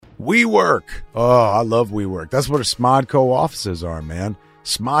WeWork. Oh, I love WeWork. That's what Smodco offices are, man.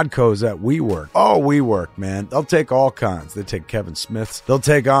 Smodco's at WeWork. Oh, WeWork, man. They'll take all kinds. They take Kevin Smiths. They'll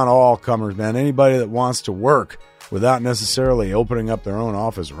take on all comers, man. Anybody that wants to work without necessarily opening up their own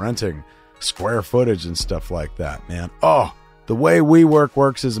office, renting square footage and stuff like that, man. Oh, the way WeWork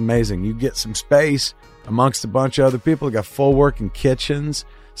works is amazing. You get some space amongst a bunch of other people. They got full working kitchens.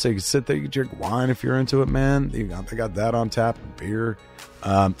 So you can sit there, you can drink wine if you're into it, man. They got that on tap, beer,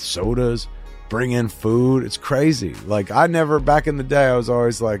 sodas, bring in food. It's crazy. Like, back in the day, I was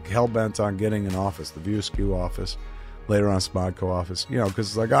always like hell-bent on getting an office, the View Askew office, later on Smodco office, because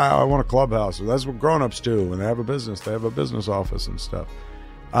it's like, I want a clubhouse. That's what grown-ups do when they have a business. They have a business office and stuff.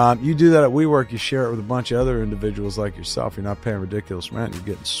 You do that at WeWork, you share it with a bunch of other individuals like yourself. You're not paying ridiculous rent. You're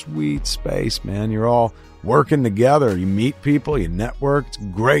getting sweet space, man. You're all working together. You meet people, you network. It's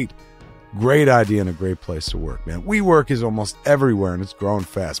great. Great idea and a great place to work, man. WeWork is almost everywhere, and it's growing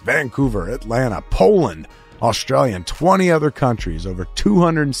fast. Vancouver, Atlanta, Poland, Australia, and 20 other countries. Over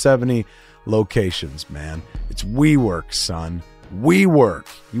 270 locations, man. It's WeWork, son. WeWork.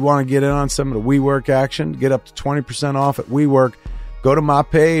 You want to get in on some of the WeWork action? Get up to 20% off at WeWork. Go to my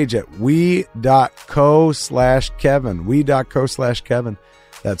page at we.co/Kevin. We.co/Kevin.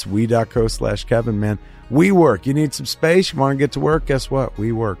 That's we.co/Kevin, man. WeWork. You need some space? You want to get to work? Guess what?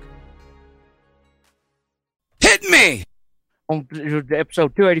 WeWork. Hit me! On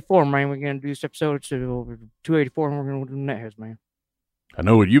episode 284, man. We're going to do this episode 284, and we're going to do Netheads, man. I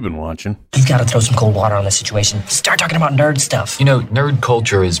know what you've been watching. You've got to throw some cold water on this situation. Start talking about nerd stuff. You know, nerd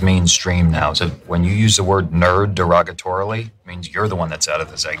culture is mainstream now, so when you use the word nerd derogatorily, it means you're the one that's out of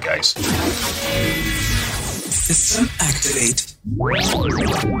the zeitgeist. System activate.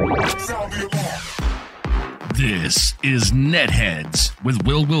 This is Netheads with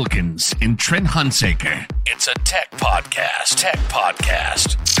Will Wilkins and Trent Hunsaker. It's a tech podcast.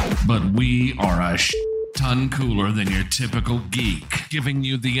 But we are a ton cooler than your typical geek, giving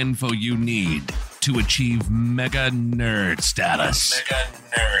you the info you need to achieve mega nerd status.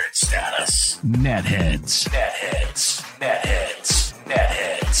 Netheads.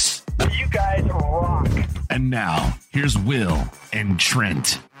 You guys rock. And now, here's Will and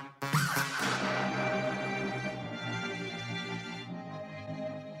Trent.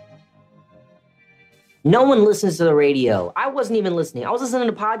 No one listens to the radio. I wasn't even listening. I was listening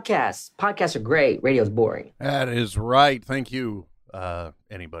to podcasts. Podcasts are great. Radio's boring. That is right. Thank you,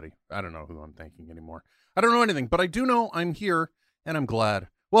 anybody. I don't know who I'm thanking anymore. I don't know anything, but I do know I'm here, and I'm glad.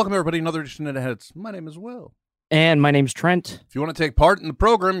 Welcome, everybody, another edition of Netheads. My name is Will. And my name's Trent. If you want to take part in the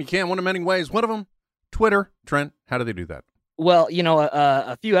program, you can one of many ways. One of them, Twitter. Trent, how do they do that? Well,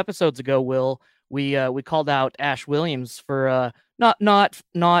 a few episodes ago, Will, we called out Ash Williams for not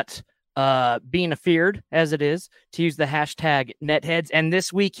being afeared, as it is, to use the hashtag Netheads. And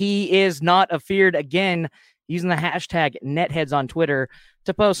this week he is not afeared again, using the hashtag Netheads on Twitter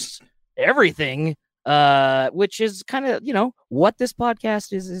to post everything, which is kind of, what this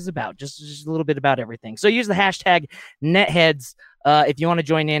podcast is about. Just a little bit about everything. So use the hashtag Netheads if you want to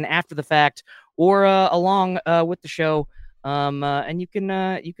join in after the fact or along with the show. And you can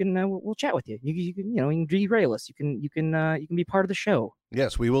we'll chat with you. You can derail us. You can be part of the show.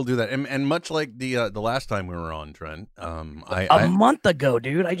 Yes, we will do that. And much like the last time we were on, Trent, a month ago,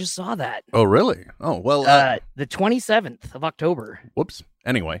 dude, I just saw that. Oh, really? Oh, well, the 27th of October. Whoops.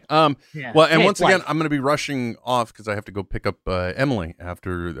 Anyway, yeah. Well, and once again, I'm going to be rushing off because I have to go pick up Emily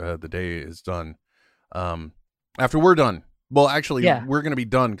after the day is done. After we're done. Well, actually, we're going to be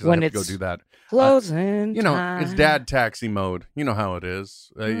done because I have to go do that. Closing it's dad taxi mode. You know how it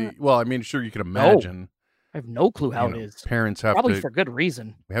is. Well, I mean, sure, you can imagine. I have no clue how it is. Parents have probably for good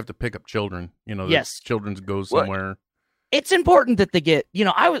reason. We have to pick up children. Yes, children go somewhere. It's important that they get.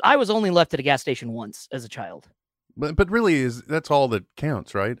 I was only left at a gas station once as a child. But really, that's all that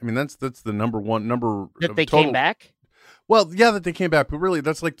counts, right? I mean, that's the number that they total, came back. Well, yeah, that they came back, but really,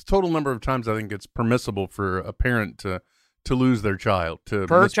 that's like the total number of times I think it's permissible for a parent to lose their child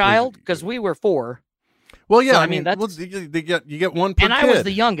per child, because we were 4. Well, yeah, so, I mean that's you get one per and kid. I was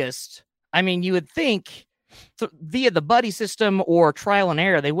the youngest. I mean, you would think via the buddy system or trial and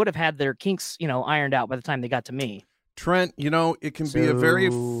error, they would have had their kinks, ironed out by the time they got to me. Trent, it can be a very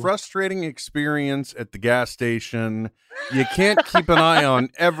frustrating experience at the gas station. You can't keep an eye on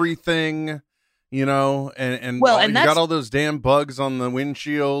everything, and you got all those damn bugs on the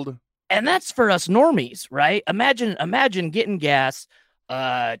windshield. And that's for us normies, right? Imagine getting gas,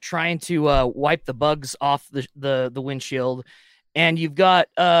 trying to wipe the bugs off the windshield, and you've got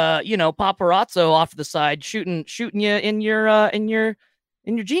paparazzo off to the side shooting you in your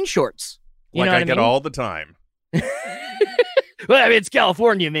jean shorts. Like I get all the time. Well, I mean, it's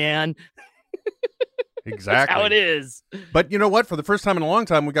California, man. Exactly. That's how it is. But you know what? For the first time in a long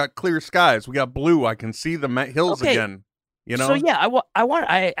time, we got clear skies. We got blue. I can see the hills again. You know? So yeah,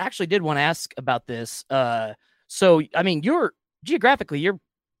 I actually did want to ask about this. So I mean, you're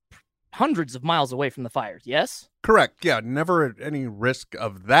hundreds of miles away from the fires, yes? Correct. Yeah, never at any risk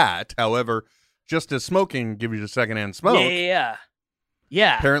of that. However, just as smoking gives you the secondhand smoke.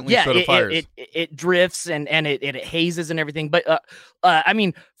 Yeah. Apparently, so do fires. It drifts and it hazes and everything. But I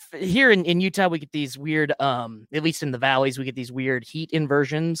mean, here in Utah, we get these weird, at least in the valleys, we get these weird heat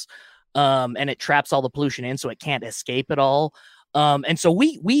inversions, and it traps all the pollution in, so it can't escape at all. And so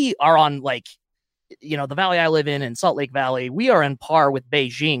we are on, like, you know, the valley I live in Salt Lake Valley, we are on par with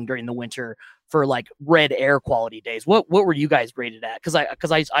Beijing during the winter for like red air quality days. What were you guys rated at? Because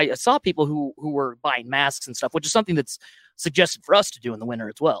I saw people who were buying masks and stuff, which is something that's suggested for us to do in the winter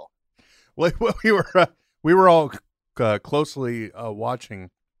as well. Well, we were all closely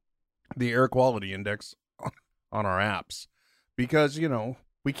watching the air quality index on our apps because, you know,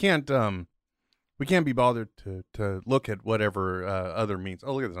 we can't be bothered to look at whatever other means.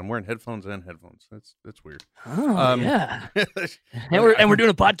 Oh, look at this! I'm wearing headphones and headphones. That's weird. Oh, yeah. and we're doing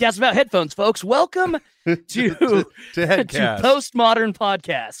a podcast about headphones, folks. Welcome to Headcast. to Postmodern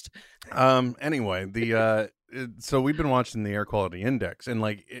Podcast. Anyway, so we've been watching the air quality index, and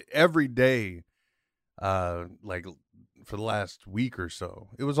like every day, like for the last week or so,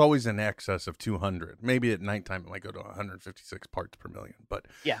 it was always in excess of 200. Maybe at nighttime it might go to 156 parts per million. But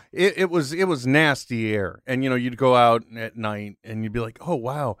yeah, it was nasty air, and you know, you'd go out at night and you'd be like, oh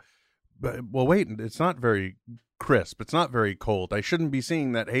wow, but well wait, it's not very crisp, it's not very cold. I shouldn't be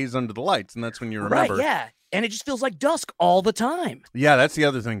seeing that haze under the lights, and that's when you remember. Right, yeah. And it just feels like dusk all the time. Yeah, that's the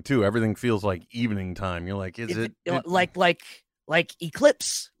other thing too. Everything feels like evening time. You're like, is it like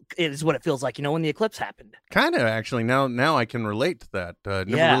eclipse is what it feels like, you know, when the eclipse happened. Kind of, actually. Now I can relate to that.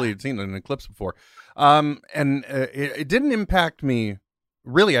 Never really had seen an eclipse before. It didn't impact me.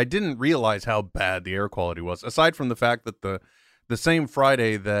 Really, I didn't realize how bad the air quality was, aside from the fact that the same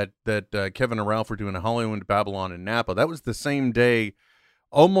Friday that Kevin and Ralph were doing a Hollywood Babylon in Napa, that was the same day.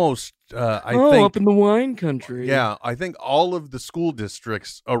 Almost, I think, up in the wine country. Yeah, I think all of the school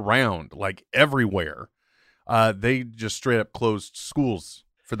districts around, like everywhere, they just straight up closed schools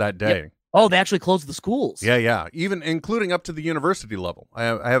for that day. Yep. Oh, they actually closed the schools. Yeah, even including up to the university level. I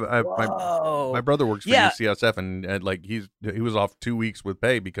have my brother works for UCSF, and like he was off 2 weeks with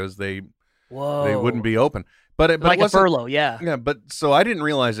pay because they wouldn't be open. But like a furlough, yeah. Yeah, but so I didn't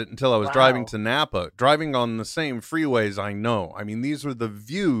realize it until I was driving to Napa, driving on the same freeways I know. I mean, these are the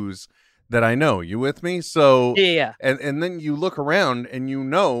views that I know. You with me? So yeah. And then you look around and you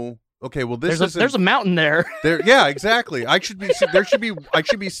know, okay, well there's a mountain there. Yeah, exactly. I should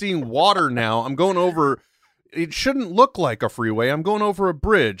be seeing water now. I'm going over. It shouldn't look like a freeway. I'm going over a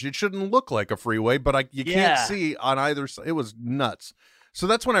bridge. It shouldn't look like a freeway, but you can't see on either side. It was nuts. So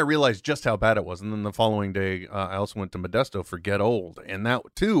that's when I realized just how bad it was. And then the following day, I also went to Modesto for Get Old. And that,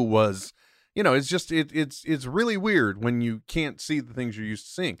 too, was, you know, it's just, it's really weird when you can't see the things you're used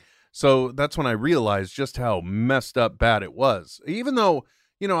to seeing. So that's when I realized just how messed up bad it was. Even though,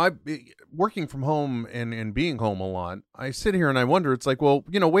 you know, working from home and being home a lot, I sit here and I wonder, it's like, well,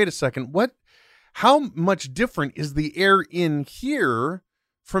 you know, wait a second. How much different is the air in here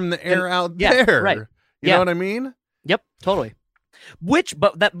from the air out there? Right. You know what I mean? Yep, totally.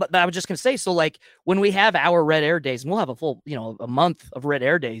 But I was just going to say, so like when we have our red air days, and we'll have a full, you know, a month of red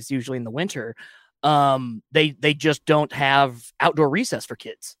air days, usually in the winter, they just don't have outdoor recess for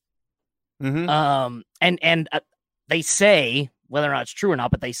kids. Mm-hmm. And they say, whether or not it's true or not,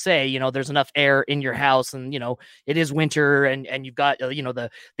 but they say, you know, there's enough air in your house, and, you know, it is winter, and you've got, you know,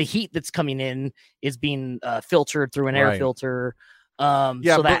 the heat that's coming in is being filtered through an air filter. So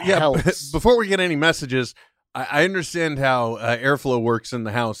that helps. Before we get any messages, I understand how airflow works in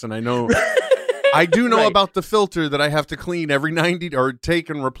the house, and I know I do know about the filter that I have to clean every 90 or take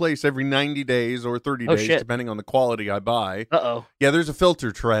and replace every 90 days or 30 days, depending on the quality I buy. Uh-oh. Yeah, there's a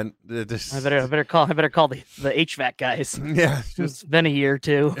filter, Trent. I better call the HVAC guys. Yeah, it's been a year or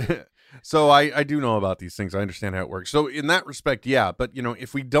two. So I do know about these things. I understand how it works. So in that respect, yeah. But you know,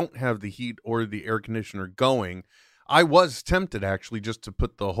 if we don't have the heat or the air conditioner going, I was tempted actually just to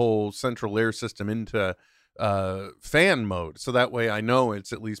put the whole central air system into fan mode, so that way I know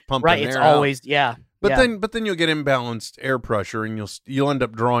it's at least pumping air it's always out. But then you'll get imbalanced air pressure, and you'll end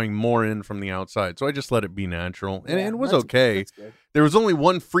up drawing more in from the outside. So I just let it be natural, and it was okay. There was only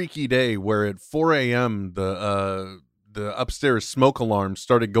one freaky day where at 4 a.m. the upstairs smoke alarm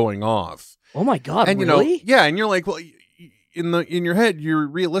started going off. Oh my god! And really? And you're like, well, in your head, you're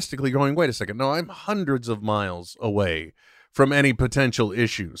realistically going, wait a second, no, I'm hundreds of miles away from any potential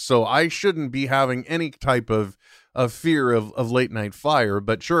issues. So I shouldn't be having any type of fear of late night fire.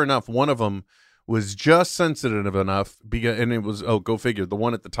 But sure enough, one of them was just sensitive enough, and it was, go figure, the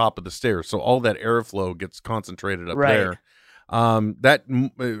one at the top of the stairs. So all that airflow gets concentrated up there. That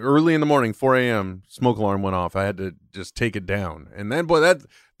early in the morning, 4 a.m., smoke alarm went off. I had to just take it down. And then, boy,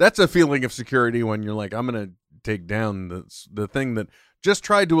 that's a feeling of security when you're like, I'm going to take down the thing that just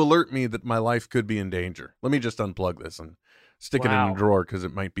tried to alert me that my life could be in danger. Let me just unplug this and stick it in a drawer because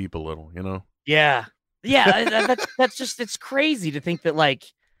it might beep a little, you know? Yeah. Yeah. that's just, it's crazy to think that, like,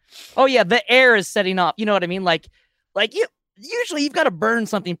 oh yeah, the air is setting off. You know what I mean? Like usually you've got to burn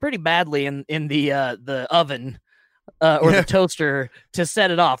something pretty badly in the oven or the toaster to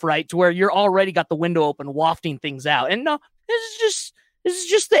set it off, right? To where you're already got the window open, wafting things out. And no, this is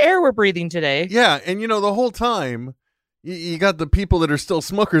just the air we're breathing today. Yeah, and you know, the whole time you got the people that are still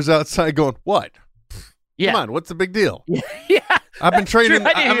smokers outside going, "What? Come on, what's the big deal?" Yeah, I've been training.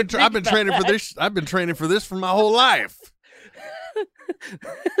 I've been training for this. I've been training for this for my whole life.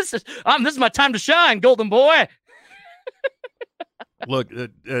 This is my time to shine, golden boy. Look,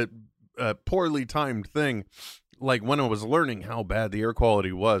 poorly timed thing. Like when I was learning how bad the air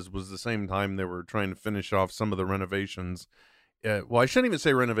quality was the same time they were trying to finish off some of the renovations. Well, I shouldn't even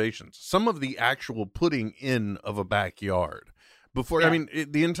say renovations. Some of the actual putting in of a backyard. Before, I mean,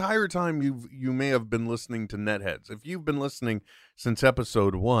 the entire time you may have been listening to Netheads. If you've been listening since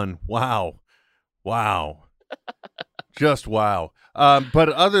episode 1, wow, just wow. But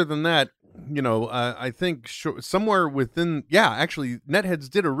other than that, you know, I think somewhere within, actually, Netheads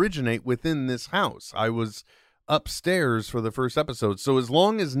did originate within this house. I was upstairs for the first episode. So as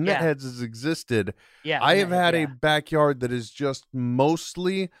long as Netheads has existed, I have had a backyard that is just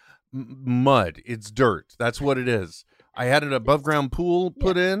mostly mud. It's dirt. That's what it is. I had an above ground pool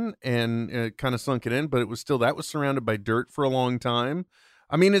put in and it kind of sunk it in, but it was still, that was surrounded by dirt for a long time.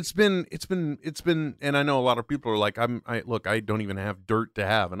 I mean, it's been, and I know a lot of people are like, I don't even have dirt to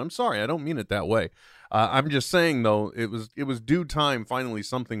have. And I'm sorry, I don't mean it that way. I'm just saying though, it was due time. Finally,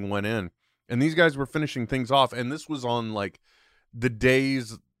 something went in and these guys were finishing things off. And this was on like the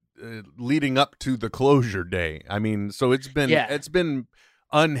days leading up to the closure day. I mean, so it's been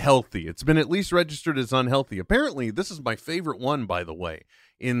unhealthy. It's been at least registered as unhealthy. Apparently, this is my favorite one, by the way,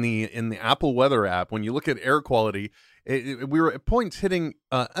 in the Apple Weather app. When you look at air quality, we were at points hitting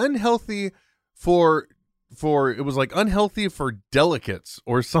unhealthy for it was like unhealthy for delicates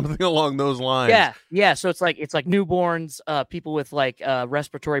or something along those lines. Yeah. So it's like newborns, people with like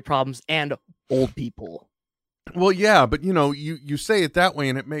respiratory problems, and old people. Well, yeah, but you know, you say it that way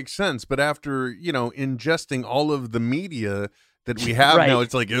and it makes sense. But after, you know, ingesting all of the media that we have now,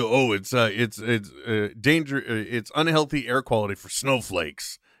 it's like, it's danger. It's unhealthy air quality for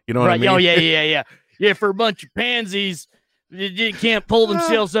snowflakes. You know what I mean? Oh yeah. Yeah, for a bunch of pansies that can't pull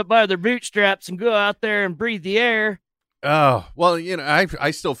themselves up by their bootstraps and go out there and breathe the air. Oh, well, you know, I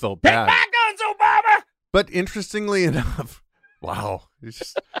still felt bad. Take my guns, Obama! But interestingly enough, wow,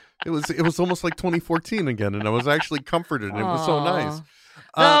 it was almost like 2014 again, and I was actually comforted, and it was so nice.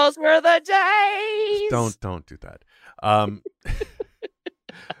 Those were the days. Don't do that.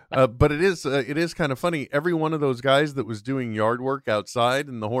 But it is kind of funny. Every one of those guys that was doing yard work outside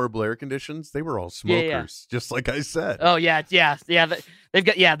in the horrible air conditions, they were all smokers, just like I said. Oh yeah.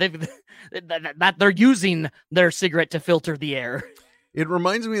 They're using their cigarette to filter the air. It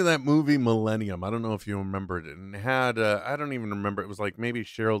reminds me of that movie Millennium. I don't know if you remember it. And it had I don't even remember. It was like maybe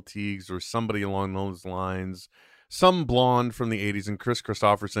Cheryl Tiegs or somebody along those lines, some blonde from the 80s, and Chris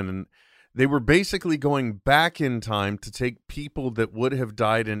Christopherson, and they were basically going back in time to take people that would have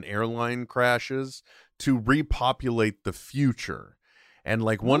died in airline crashes to repopulate the future. And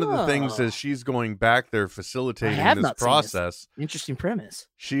like one of the things is she's going back there facilitating this process. Interesting premise.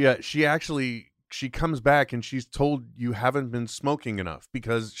 She comes back and she's told you haven't been smoking enough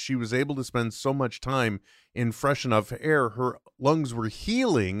because she was able to spend so much time in fresh enough air. Her lungs were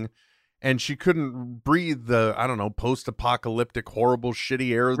healing. And she couldn't breathe the, I don't know, post-apocalyptic, horrible,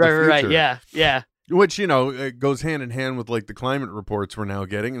 shitty air of the future. Right, yeah. Which, you know, it goes hand in hand with, like, the climate reports we're now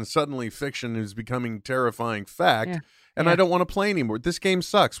getting. And suddenly fiction is becoming terrifying fact. And I don't want to play anymore. This game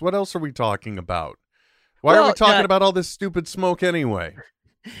sucks. What else are we talking about? Why are we talking about all this stupid smoke anyway?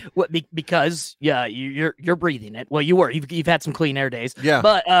 Well, because, you're breathing it. Well, you were. You've had some clean air days. Yeah.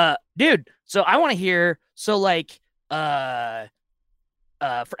 But, dude, so I want to hear, from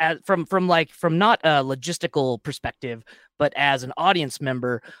not a logistical perspective, but as an audience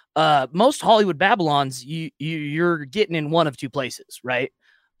member, most Hollywood Babylons, you're getting in one of two places, right?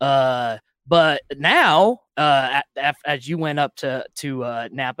 But now, as you went up to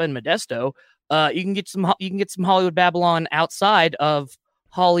Napa and Modesto, you can get some Hollywood Babylon outside of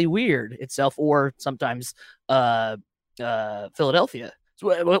Holly Weird itself, or sometimes Philadelphia.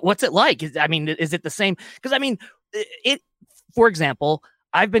 So what's it like? Is it the same? Because for example,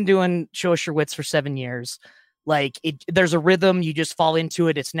 I've been doing Show Us Your Wits for 7 years. Like there's a rhythm, you just fall into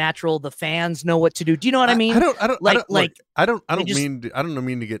it. It's natural. The fans know what to do. Do you know what I mean? I don't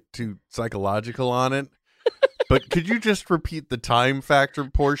mean to get too psychological on it, but could you just repeat the time factor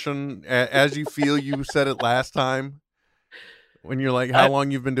portion as you feel you said it last time? When you're like, how long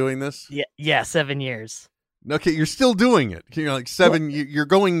you've been doing this? Yeah, 7 years. Okay, you're still doing it. You're like 7. You're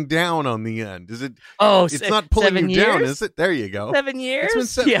going down on the end. Is it? Oh, it's not pulling you down, is it? There you go. 7 years. It's been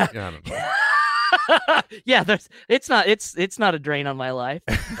 7. Yeah. I don't know. Yeah, it's not a drain on my life.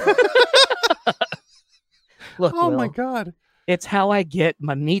 Look, oh Will, my God, it's how I get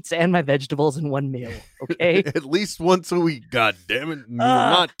my meats and my vegetables in one meal. Okay, at least once a week. God damn it, you will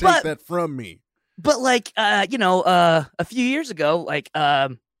not take that from me. But like, a few years ago, like,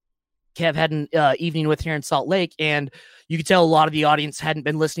 Kev had an evening with here in Salt Lake, and you could tell a lot of the audience hadn't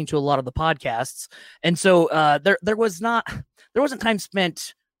been listening to a lot of the podcasts, and so there wasn't time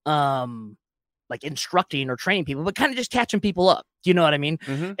spent like instructing or training people, but kind of just catching people up. Do you know what I mean?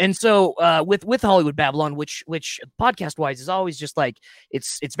 Mm-hmm. And so with Hollywood Babylon, which podcast wise is always just like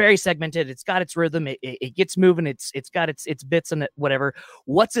it's very segmented. It's got its rhythm. It gets moving. It's got its bits and whatever.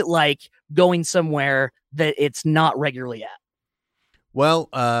 What's it like going somewhere that it's not regularly at? Well,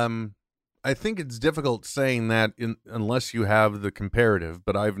 I think it's difficult saying that unless you have the comparative,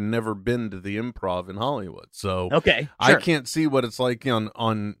 but I've never been to the Improv in Hollywood. So okay, sure. I can't see what it's like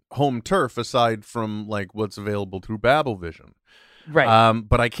on home turf aside from like what's available through Babelvision. Right.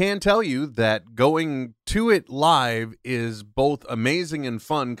 But I can tell you that going to it live is both amazing and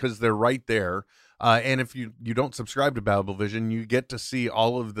fun because they're right there. And if you don't subscribe to Babelvision, you get to see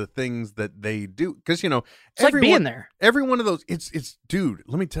all of the things that they do. Because, it's like being there. Every one of those, it's dude,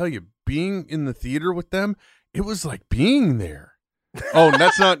 let me tell you, being in the theater with them, it was like being there. Oh,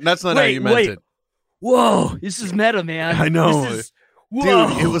 that's not how you meant it. Whoa, this is meta, man. I know.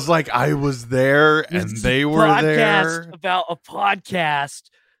 Dude, it was like I was there and they were there. About a podcast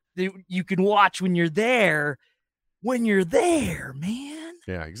that you can watch when you're there. When you're there, man.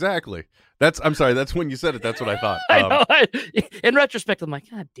 Yeah, exactly. I'm sorry. That's when you said it. That's what I thought. I know. In retrospect, I'm like,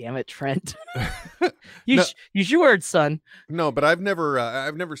 God damn it, Trent. Use your words, son. No, but I've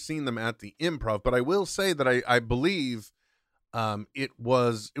never seen them at the Improv. But I will say that I believe it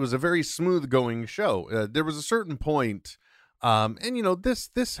was a very smooth going show. There was a certain point, and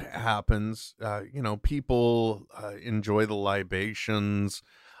this happens. People enjoy the libations.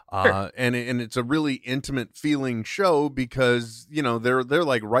 Sure. And it's a really intimate feeling show because they're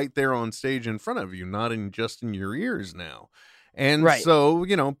like right there on stage in front of you, not just in your ears now. And right. So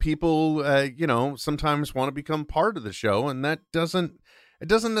people sometimes want to become part of the show, and it doesn't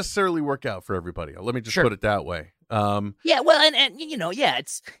necessarily work out for everybody. Let me just Sure. put it that way. Yeah, well, and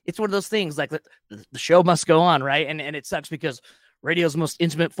it's one of those things like the show must go on, right? And it sucks because radio's the most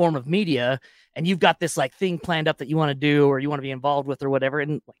intimate form of media, and you've got this like thing planned up that you want to do or you want to be involved with or whatever,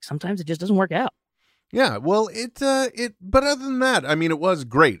 and like sometimes it just doesn't work out. Yeah, well, but other than that, I mean, it was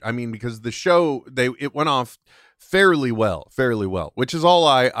great. I mean, because the show it went off fairly well, which is all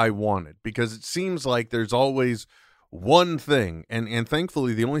I wanted, because it seems like there's always one thing, and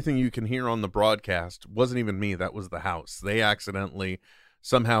thankfully the only thing you can hear on the broadcast wasn't even me. That was the house. They accidentally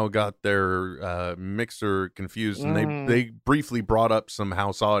somehow got their mixer confused, and they briefly brought up some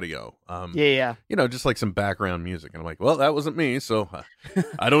house audio. Yeah. Just like some background music. And I'm like, well, that wasn't me, so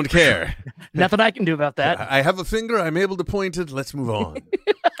I don't care. Nothing I can do about that. I have a finger. I'm able to point it. Let's move on.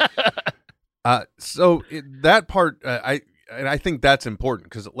 So that part, I think that's important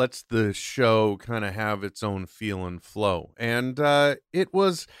because it lets the show kind of have its own feel and flow. And it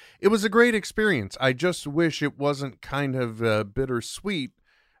was a great experience. I just wish it wasn't kind of bittersweet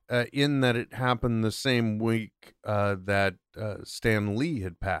in that it happened the same week that Stan Lee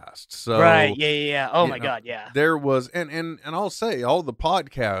had passed. So right, yeah. Oh my God, yeah. There was, and I'll say all the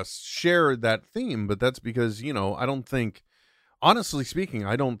podcasts shared that theme, but that's because I don't think. Honestly speaking,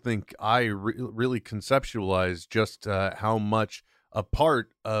 I don't think I really conceptualized just how much a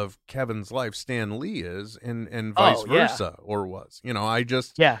part of Kevin's life Stan Lee is, and vice versa, or was. I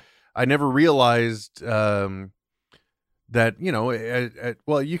never realized that,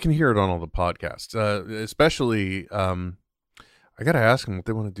 well, you can hear it on all the podcasts, especially, I got to ask them what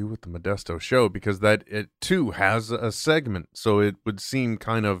they want to do with the Modesto show, because it too has a segment. So it would seem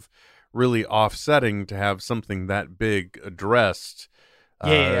kind of really offsetting to have something that big addressed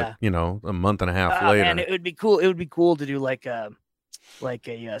a month and a half later. And it would be cool to do like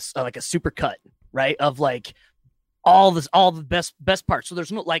a super cut, right? Of like all the best parts. So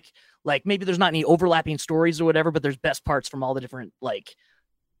there's no like maybe there's not any overlapping stories or whatever, but there's best parts from all the different like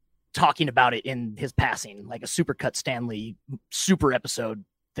talking about it in his passing, like a super cut Stan Lee super episode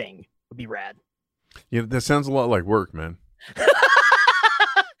thing would be rad. Yeah, that sounds a lot like work, man.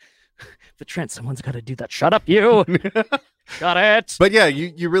 But Trent, someone's got to do that. Shut up, you. Got it. But yeah,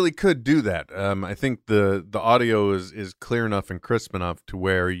 you really could do that. I think the audio is clear enough and crisp enough to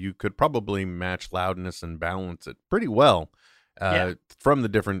where you could probably match loudness and balance it pretty well from the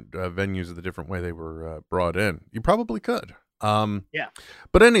different venues of the different way they were brought in. You probably could.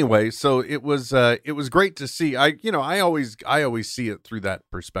 But anyway, so it was great to see. I always see it through that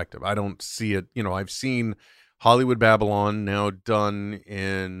perspective. I don't see it, I've seen Hollywood Babylon now done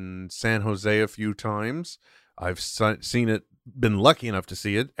in San Jose a few times. I've seen it, been lucky enough to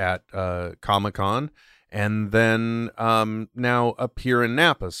see it at Comic-Con, and then now up here in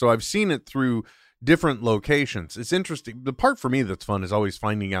Napa. So I've seen it through different locations. It's interesting. The part for me that's fun is always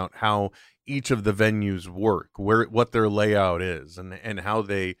finding out how each of the venues work, what their layout is, and how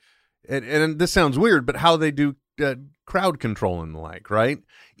they, and this sounds weird, but how they do crowd control and the like, right?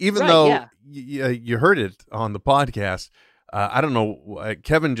 Even though you heard it on the podcast, I don't know,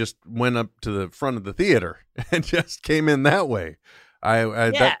 Kevin just went up to the front of the theater and just came in that way.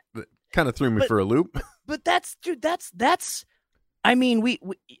 That kind of threw me for a loop. But that's I mean, we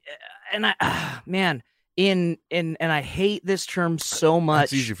and I, man, and I hate this term so much.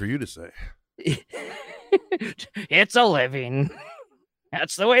 It's easy for you to say. It's a living.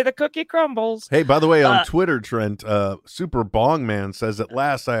 That's the way the cookie crumbles. Hey, by the way, on Twitter, Trent, Super Bong Man says, "At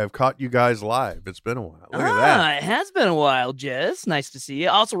last, I have caught you guys live. It's been a while. Look at that. It has been a while, Jess. Nice to see you.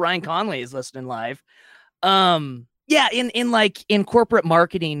 Also, Ryan Conley is listening live. Yeah, in corporate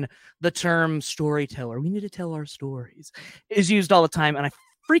marketing, the term storyteller, we need to tell our stories, is used all the time, and I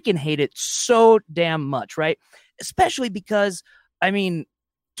freaking hate it so damn much, right? Especially because, I mean,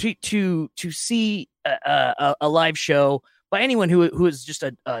 to see a live show by anyone who is just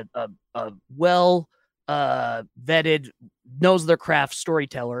a well vetted, knows their craft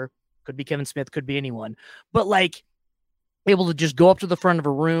storyteller, could be Kevin Smith, could be anyone, but like able to just go up to the front of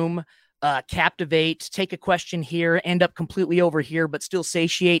a room, captivate, take a question here, end up completely over here, but still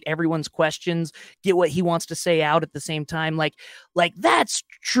satiate everyone's questions, get what he wants to say out at the same time. Like that's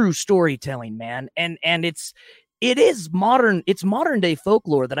true storytelling, man. And it's modern day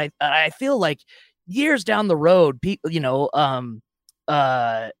folklore that I feel like years down the road, people,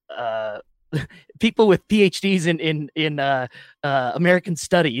 people with PhDs in American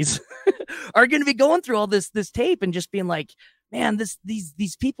studies are going to be going through all this tape and just being like, man,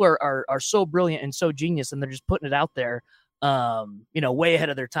 these people are so brilliant and so genius, and they're just putting it out there, way ahead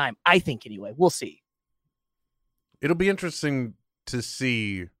of their time. I think anyway. We'll see. It'll be interesting to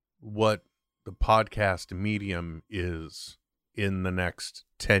see what the podcast medium is in the next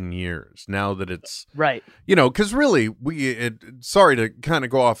 10 years, now that it's right, because really sorry to kind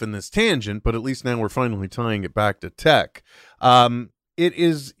of go off in this tangent, but at least now we're finally tying it back to tech. It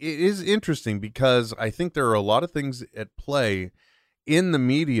is interesting because I think there are a lot of things at play in the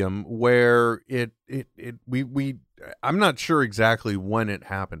medium where I'm not sure exactly when it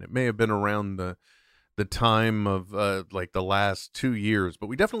happened. It may have been around the time of like the last 2 years, but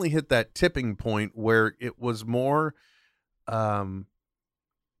we definitely hit that tipping point where it was more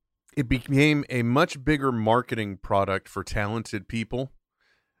it became a much bigger marketing product for talented people.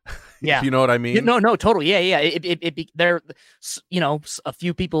 Yeah, if you know what I mean. No, totally. Yeah. A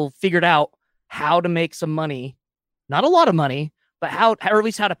few people figured out how to make some money, not a lot of money, but how, or at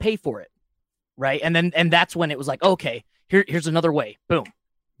least how to pay for it, right? And that's when it was like, okay, here's another way. Boom.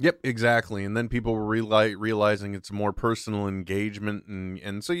 Yep, exactly. And then people were realizing it's more personal engagement,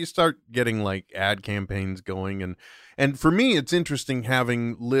 and so you start getting like ad campaigns going, and for me, it's interesting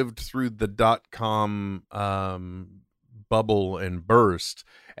having lived through the .com bubble and burst,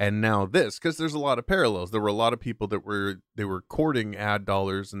 and now this, because there's a lot of parallels. There were a lot of people that were courting ad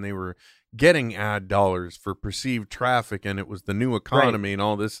dollars, and they were getting ad dollars for perceived traffic, and it was the new economy, right, and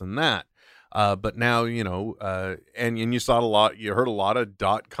all this and that. But now, and you saw you heard a lot of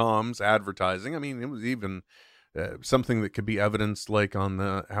 .coms advertising. I mean, it was even something that could be evidenced like on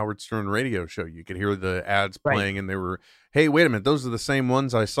the Howard Stern radio show. You could hear the ads playing, and they were, hey, wait a minute, those are the same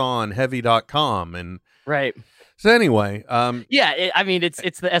ones I saw on heavy.com. And right. So anyway,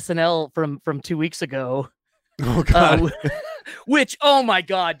 it's the SNL from 2 weeks ago. Oh God. Which, oh my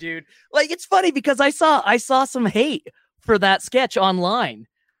God, dude. Like, it's funny because I saw some hate for that sketch online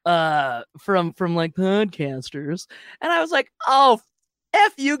from like podcasters, and I was like, oh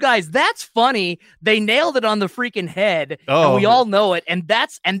F you guys. That's funny. They nailed it on the freaking head. And we all know it. And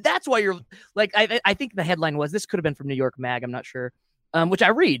that's why you're like, I think the headline was, this could have been from New York Mag. I'm not sure. Which I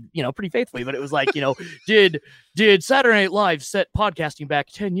read, pretty faithfully, but it was like, did Saturday Night Live set podcasting back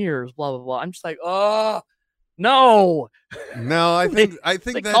 10 years, blah, blah, blah. I'm just like, oh, no. No, I think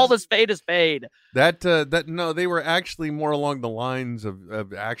like all the spade is spade. No, they were actually more along the lines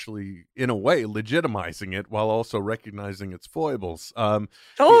of actually, in a way, legitimizing it while also recognizing its foibles.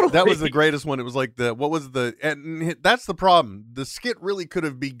 Totally. That was the greatest one. It was like and that's the problem. The skit really could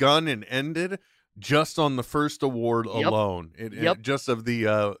have begun and ended just on the first award alone. It just of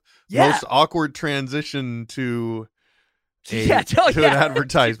the most awkward transition to an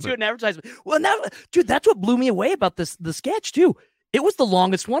advertisement. To an advertisement. Well, now, dude, that's what blew me away about the sketch too. It was the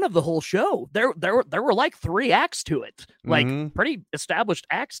longest one of the whole show. There were like 3 acts to it, like pretty established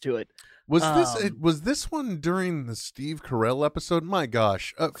acts to it. Was this one during the Steve Carell episode? My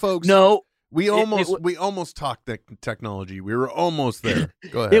gosh, folks! No. We almost talked technology. We were almost there.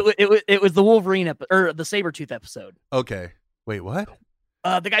 Go ahead. It was the Wolverine or the Sabretooth episode. Okay. Wait, what?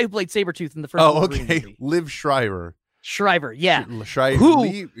 The guy who played Sabretooth in the first Wolverine movie. Liv Schreiber, yeah. I don't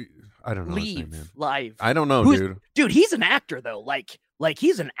know his name, man. Live. I don't know, dude. He's an actor though. Like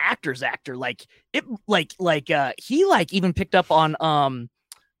he's an actor's actor. He even picked up on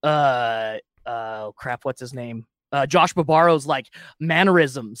what's his name? Josh Barbaro's like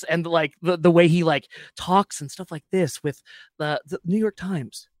mannerisms and like the way he like talks and stuff like this with the New York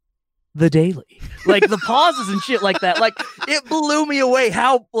Times, the Daily, like the pauses and shit like that. Like it blew me away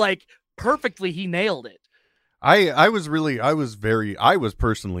how like perfectly he nailed it. I was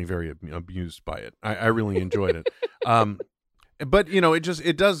personally very amused by it. I really enjoyed it. But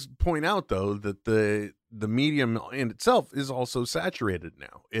it does point out though that the medium in itself is also saturated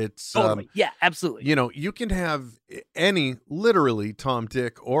now. It's totally. Yeah, absolutely. You can have any, literally Tom,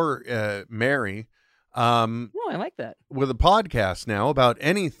 Dick, or Mary. I like that. With a podcast now about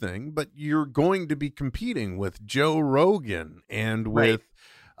anything, but you're going to be competing with Joe Rogan and with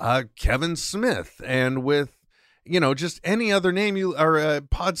Kevin Smith and with just any other name or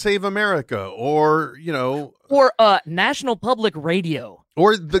Pod Save America or National Public Radio.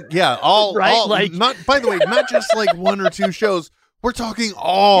 Or by the way, not just like 1 or 2 shows. We're talking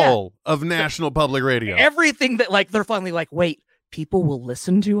all of National Public Radio. Everything that like they're finally like, wait, people will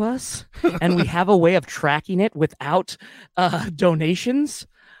listen to us, and we have a way of tracking it without donations.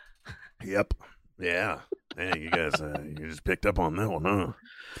 Yep. Yeah. Yeah. You guys, you just picked up on that one, huh?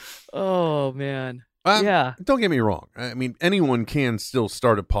 Oh man. Don't get me wrong. I mean, anyone can still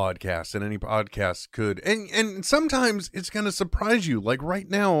start a podcast, and any podcast could. And sometimes it's going to surprise you. Like right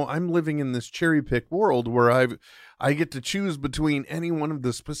now, I'm living in this cherry pick world where I get to choose between any one of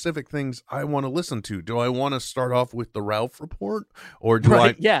the specific things I want to listen to. Do I want to start off with the Ralph Report, or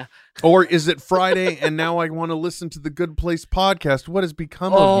or is it Friday and now I want to listen to the Good Place podcast? What has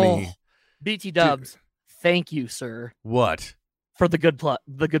become of me? BT Dubs, thank you, sir. What? For the Good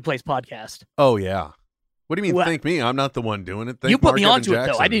Place podcast. Oh yeah. What do you mean? Thank me? I'm not the one doing it. You put me onto it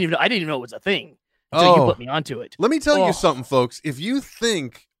though. I didn't even know it was a thing until you put me onto it. Let me tell you something, folks. If you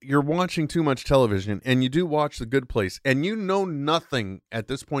think you're watching too much television and you do watch The Good Place and you know nothing at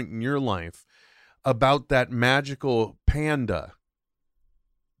this point in your life about that magical panda,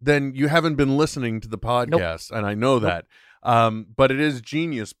 then you haven't been listening to the podcast. Nope. And I know that. But it is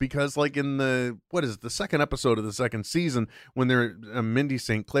genius because like in the second episode of the second season, when they're Mindy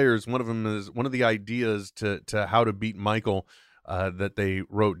St. Clair's, one of the ideas to how to beat Michael that they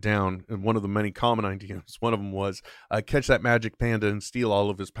wrote down, and one of the many common ideas, one of them was catch that magic panda and steal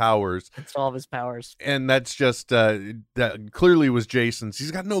all of his powers. It's all of his powers. And that's just that clearly was Jason's.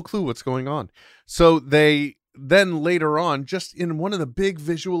 He's got no clue what's going on. So they then later on, just in one of the big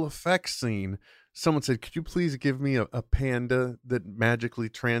visual effects scene, someone said, could you please give me a panda that magically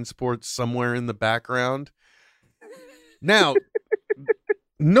transports somewhere in the background? Now,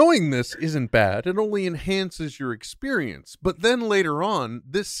 knowing this isn't bad. It only enhances your experience. But then later on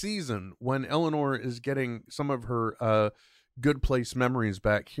this season, when Eleanor is getting some of her Good Place memories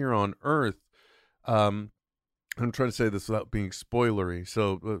back here on Earth, I'm trying to say this without being spoilery.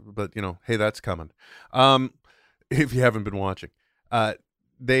 So, but hey, that's coming. If you haven't been watching, where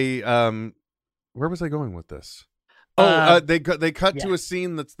was I going with this? They cut to a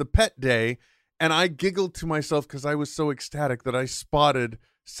scene that's the pet day, and I giggled to myself because I was so ecstatic that I spotted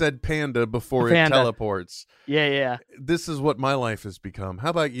said panda before it teleports. Yeah. This is what my life has become.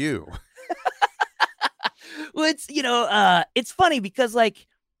 How about you? Well, it's funny because like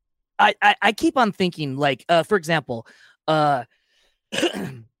I keep on thinking like for example,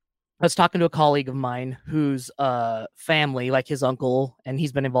 I was talking to a colleague of mine whose family, like his uncle, and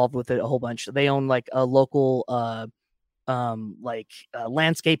he's been involved with it a whole bunch. They own like a local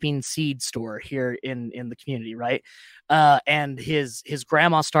landscaping seed store here in the community, right? And his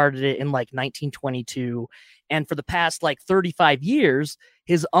grandma started it in like 1922, and for the past like 35 years,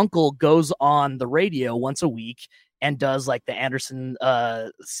 his uncle goes on the radio once a week and does like the Anderson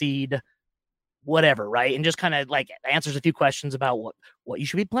seed whatever, right? And just kind of like answers a few questions about what you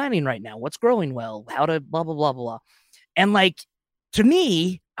should be planting right now, what's growing well, how to blah blah blah blah. And like, to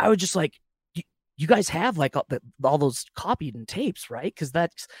me, I was just like, you guys have like all those copied and tapes, right? Because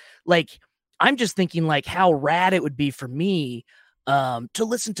that's like, I'm just thinking like how rad it would be for me to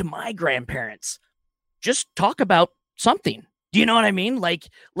listen to my grandparents just talk about something. Do you know what I mean? Like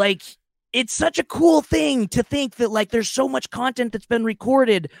it's such a cool thing to think that like there's so much content that's been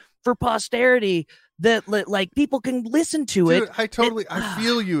recorded for posterity that like people can listen to. Dude, it. I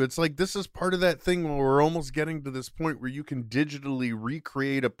feel you. It's like, this is part of that thing where we're almost getting to this point where you can digitally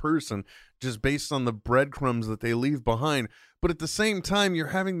recreate a person just based on the breadcrumbs that they leave behind. But at the same time, you're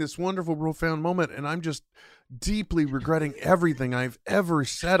having this wonderful, profound moment, and I'm just deeply regretting everything I've ever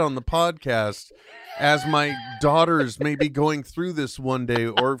said on the podcast as my daughters may be going through this one day,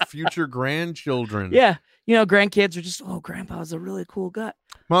 or future grandchildren. Yeah. You know, grandkids are just, oh, grandpa's a really cool guy.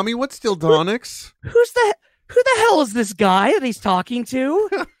 Mommy, what's Dildonics? Who the hell is this guy that he's talking to?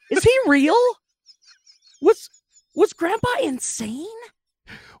 Is he real? Was grandpa insane?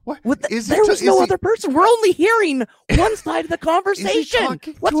 What? There was no other person. We're only hearing one side of the conversation.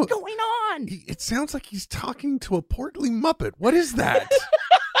 What's going on? It sounds like he's talking to a portly Muppet. What is that?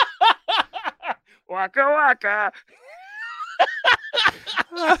 Waka waka.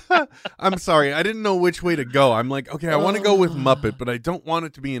 I'm sorry, I didn't know which way to go. I'm like, okay, I want to go with Muppet, but I don't want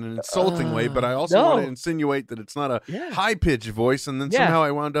it to be in an insulting way, but I also want to insinuate that it's not a high-pitched voice, and then somehow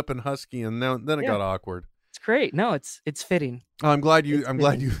I wound up in husky, and then it got awkward. It's great. No, it's fitting. Oh, I'm glad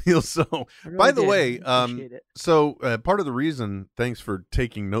you feel so. Really By the way, so part of the reason, thanks for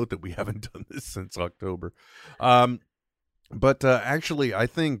taking note that we haven't done this since October. But actually, I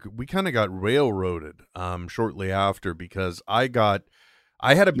think we kind of got railroaded shortly after, because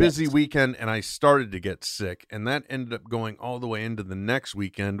I had a busy weekend and I started to get sick, and that ended up going all the way into the next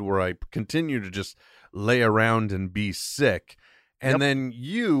weekend, where I continued to just lay around and be sick. And then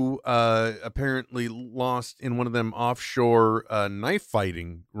you apparently lost in one of them offshore knife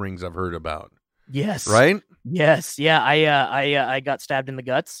fighting rings I've heard about. Yes. Right? Yes. Yeah. I got stabbed in the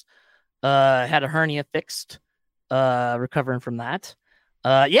guts. Had a hernia fixed. Recovering from that.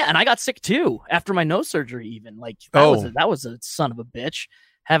 And I got sick too after my nose surgery. Even like that was a son of a bitch,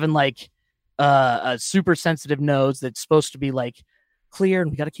 having like a super sensitive nose that's supposed to be like clear,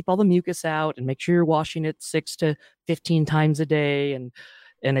 and we got to keep all the mucus out and make sure you're washing it 6 to 15 times a day, and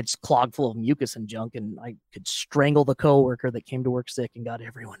it's clogged full of mucus and junk, and I could strangle the coworker that came to work sick and got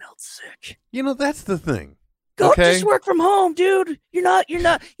everyone else sick. You know, that's the thing. Go just work from home, dude. You're not being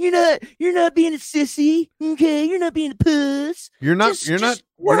a sissy. Okay, you're not being a puss. You're also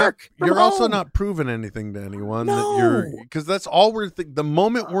home. not proving anything to anyone No. that you're, because that's all we're the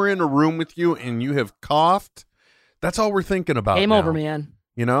moment we're in a room with you and you have coughed, that's all we're thinking about. Game now. over, man.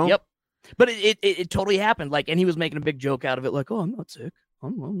 You know? Yep. But it totally happened. Like, and he was making a big joke out of it, like, "Oh, I'm not sick.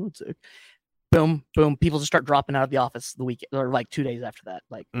 I'm not sick." Boom, boom. People just start dropping out of the office the week, or like 2 days after that.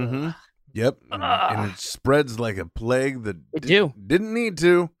 Like, Yep, and it spreads like a plague that didn't need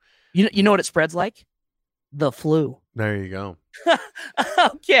to. You know what it spreads like? The flu. There you go.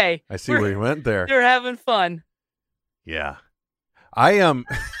 Okay. I see where you went there. You're having fun. Yeah. I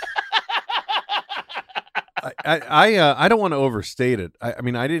don't want to overstate it. I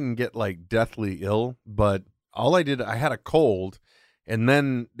mean, I didn't get like deathly ill, but all I did, I had a cold, and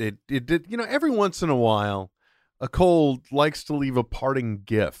then it did, you know, every once in a while, a cold likes to leave a parting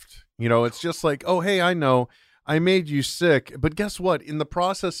gift. You know, it's just like, oh, hey, I know I made you sick, but guess what? In the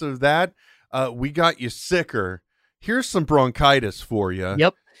process of that, we got you sicker. Here's some bronchitis for you.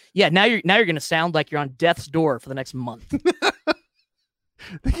 Yep. Yeah. Now you're going to sound like you're on death's door for the next month.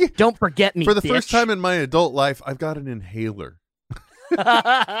 Don't forget me. For the first time in my adult life, I've got an inhaler.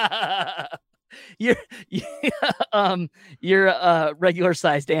 You're regular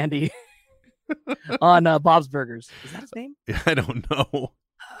sized Andy on Bob's Burgers. Is that his name? I don't know.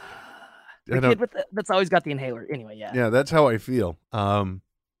 The kid that's always got the inhaler. Anyway, yeah. Yeah, that's how I feel.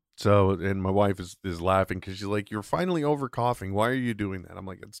 So, and my wife is laughing because she's like, "You're finally over coughing. Why are you doing that?" I'm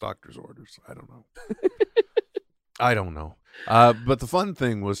like, "It's doctor's orders. I don't know." I don't know. But the fun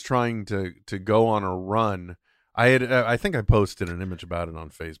thing was trying to go on a run. I think I posted an image about it on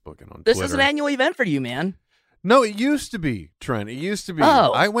Facebook and on Twitter. This is an annual event for you, man. No, it used to be, Trent. It used to be.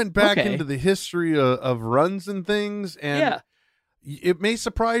 Oh, I went back okay. into the history of runs and things, and it may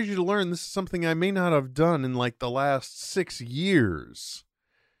surprise you to learn this is something I may not have done in like the last 6 years.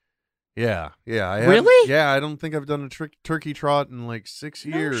 Yeah. Really? I don't think I've done a turkey trot in like 6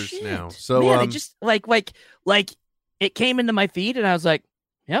 years now. So, man, it just like it came into my feed, and I was like,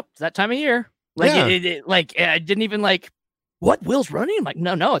 "Yep, it's that time of year." Like, I didn't even like. What, Will's running? I'm like,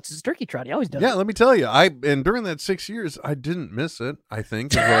 no, it's his turkey trot. He always does. Yeah, let me tell you, and during that 6 years, I didn't miss it. I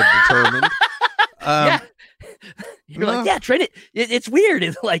think is what I've determined. Yeah, you're like, yeah, Trent. It's weird.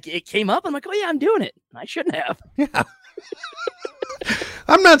 It's like it came up. I'm like, oh yeah, I'm doing it. I shouldn't have. Yeah.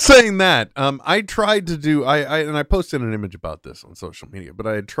 I'm not saying that. I tried to do. I posted an image about this on social media, but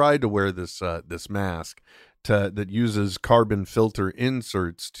I had tried to wear this mask that uses carbon filter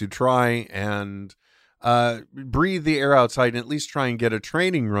inserts to try and breathe the air outside and at least try and get a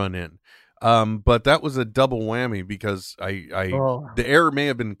training run in. But that was a double whammy because the air may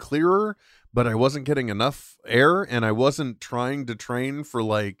have been clearer, but I wasn't getting enough air, and I wasn't trying to train for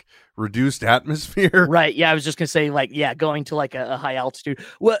like reduced atmosphere. Right. Yeah. I was just gonna say, like, yeah, going to like a high altitude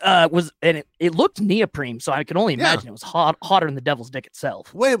it looked neoprene, so I can only imagine it was hotter than the devil's dick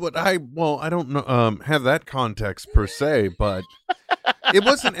itself. Wait, but I don't know have that context per se, but it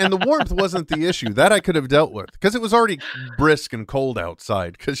wasn't, and the warmth wasn't the issue. That I could have dealt with because it was already brisk and cold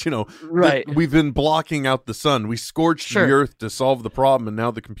outside. Because right, we've been blocking out the sun. We scorched the earth to solve the problem, and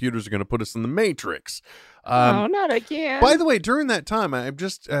now the computers are going to put us in the matrix. No, not again. By the way, during that time,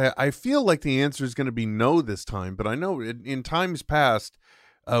 I feel like the answer is going to be no this time. But I know in times past,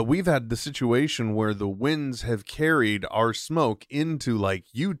 we've had the situation where the winds have carried our smoke into like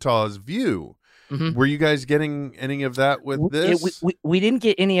Utah's view. Mm-hmm. Were you guys getting any of that with this? We didn't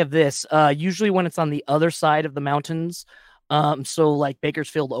get any of this. Usually when it's on the other side of the mountains, so like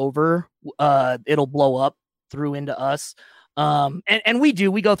Bakersfield over, it'll blow up through into us. And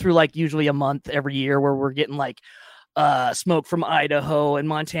we go through like usually a month every year where we're getting like smoke from Idaho and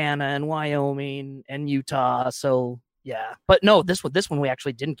Montana and Wyoming and Utah. So yeah, but no, this one we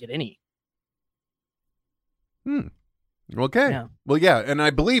actually didn't get any. Okay. Yeah. Well, yeah, and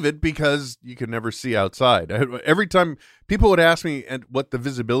I believe it because you could never see outside. Every time people would ask me what the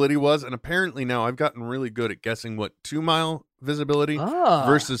visibility was, and apparently now I've gotten really good at guessing what 2-mile visibility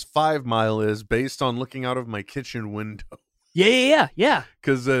versus 5-mile is based on looking out of my kitchen window. Yeah.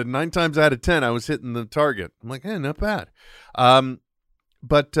 Because 9 times out of 10, I was hitting the target. I'm like, not bad.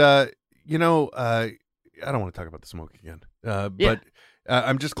 But I don't want to talk about the smoke again. But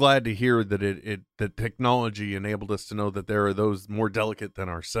I'm just glad to hear that that technology enabled us to know that there are those more delicate than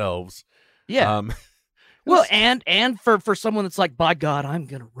ourselves. Yeah. Well, and for someone that's like, by God, I'm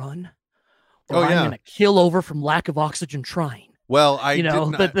gonna run, or I'm gonna kill over from lack of oxygen trying. Well,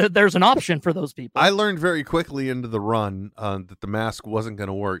 there's an option for those people. I learned very quickly into the run that the mask wasn't going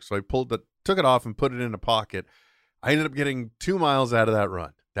to work, so I took it off and put it in a pocket. I ended up getting 2 miles out of that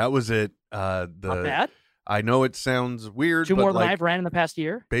run. That was it. Not bad. I know it sounds weird. 2 more than I've ran in the past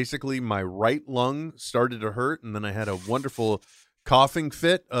year. Basically, my right lung started to hurt, and then I had a wonderful coughing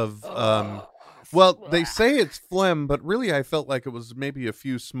fit of. Well, they say it's phlegm, but really, I felt like it was maybe a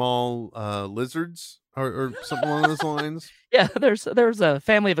few small lizards or something along those lines. Yeah, there's a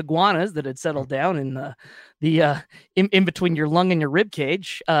family of iguanas that had settled down in in between your lung and your rib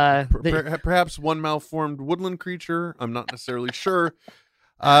cage. Perhaps one malformed woodland creature. I'm not necessarily sure.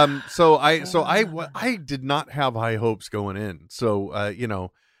 So I did not have high hopes going in.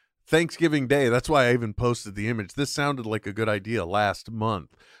 So, Thanksgiving Day, that's why I even posted the image. This sounded like a good idea last month,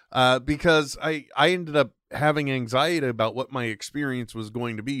 because I ended up having anxiety about what my experience was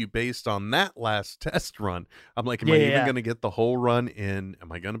going to be based on that last test run. I'm like, am I even going to get the whole run in?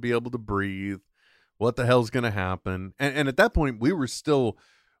 Am I going to be able to breathe? What the hell's going to happen? And at that point, we were still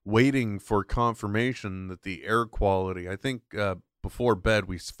waiting for confirmation that the air quality, I think, before bed,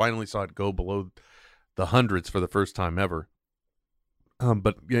 we finally saw it go below the hundreds for the first time ever.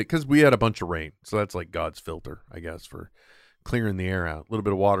 But yeah, because we had a bunch of rain, so that's like God's filter, I guess, for clearing the air out. A little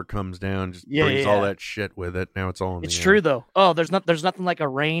bit of water comes down, just brings all that shit with it. Now it's all in the air. It's true though. Oh, there's nothing like a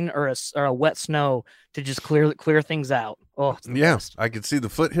rain or a wet snow to just clear things out. Oh, yeah. Best. I could see the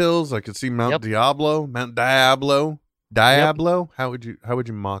foothills. I could see Mount Diablo. Diablo. How would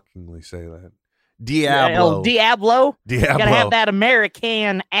you mockingly say that? Diablo. Diablo. You gotta have that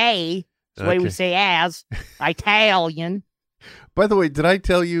American A. That's the way we say as. Italian. By the way, did I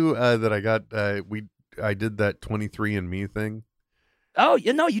tell you that I got I did that 23andMe thing? Oh,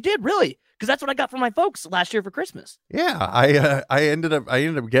 you did really? Because that's what I got from my folks last year for Christmas. Yeah, I ended up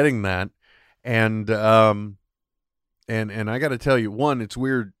getting that, and I got to tell you, one, it's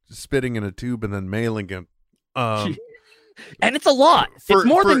weird spitting in a tube and then mailing it And it's a lot. It's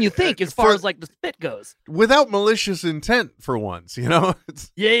more than you think as far as like the spit goes. Without malicious intent for once,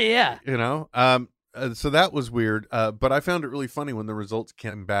 It's, yeah. So that was weird. But I found it really funny when the results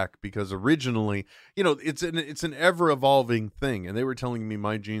came back because originally, it's an ever evolving thing. And they were telling me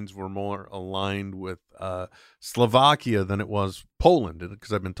my genes were more aligned with Slovakia than it was Poland,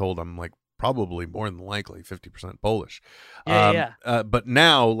 because I've been told I'm like probably more than likely 50% Polish. But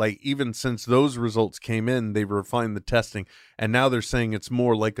now, like, even since those results came in, they refined the testing, and now they're saying it's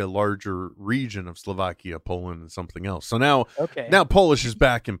more like a larger region of Slovakia, Poland, and something else. So now Polish is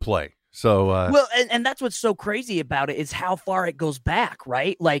back in play. So well, and that's what's so crazy about it is how far it goes back,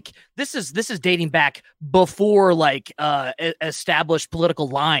 right? Like this is dating back before like established political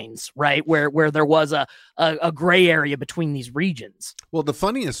lines, right? Where there was a gray area between these regions. Well, the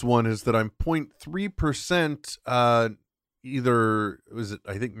funniest one is that I'm 0.3% either was it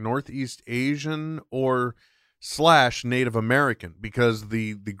I think Northeast Asian or / Native American, because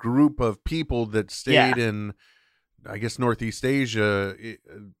the group of people that stayed in, I guess, Northeast Asia.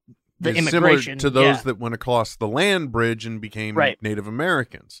 The immigration to those that went across the land bridge and became Native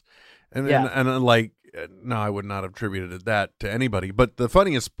Americans. And like, no, I would not have attributed that to anybody. But the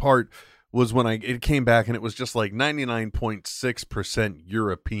funniest part was when it came back and it was just like 99.6%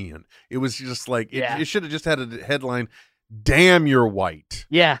 European. It was just like, it should have just had a headline, "Damn, you're white."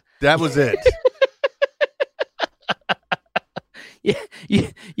 Yeah. That was it.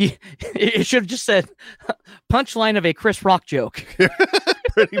 It should have just said punchline of a Chris Rock joke.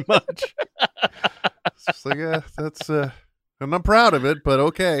 Pretty much. It's just like, that's I'm not proud of it, but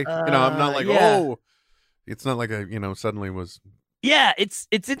okay. I'm not like, it's not like suddenly was. Yeah, it's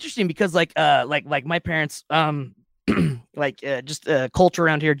interesting because like my parents, just culture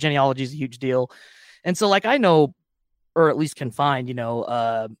around here, genealogy is a huge deal. And so like I know, or at least can find,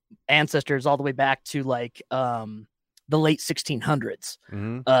 ancestors all the way back to like the late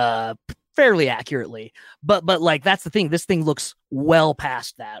 1600s. Fairly accurately, but like that's the thing. This thing looks well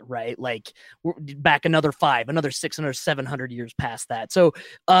past that, right? Like we're back another 600, 700 years past that. So,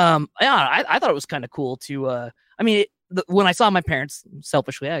 I thought it was kind of cool to. When I saw my parents,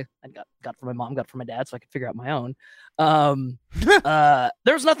 selfishly, I got from my mom, got from my dad, so I could figure out my own.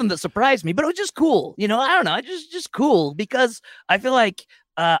 There was nothing that surprised me, but it was just cool. I don't know, just cool because I feel like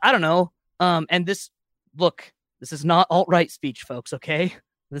I don't know. And this is not alt-right speech, folks. Okay.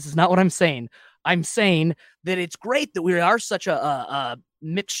 This is not what I'm saying. I'm saying that it's great that we are such a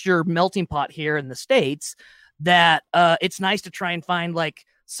mixture melting pot here in the States that it's nice to try and find like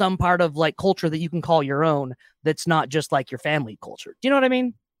some part of like culture that you can call your own that's not just like your family culture. Do you know what I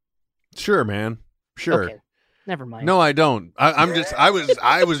mean? Sure, man. Sure. Okay. Never mind. No, I don't. I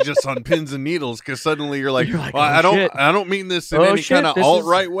was just on pins and needles because suddenly you're like, well, I don't mean this in any kind of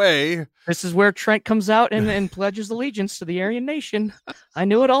alt-right way. This is where Trent comes out and pledges allegiance to the Aryan nation. I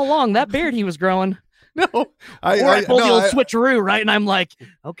knew it all along. That beard he was growing. No, I pulled the old switcheroo, right? And I'm like,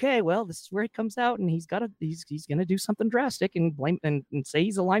 okay, well, this is where he comes out, and he's gonna do something drastic and blame and say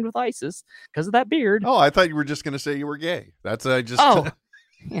he's aligned with ISIS because of that beard. Oh, I thought you were just gonna say you were gay. That's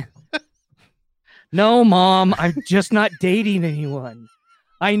yeah. No, Mom, I'm just not dating anyone.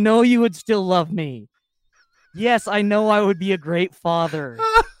 I know you would still love me. Yes, I know I would be a great father.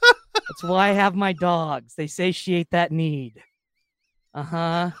 That's why I have my dogs. They satiate that need. Uh-huh.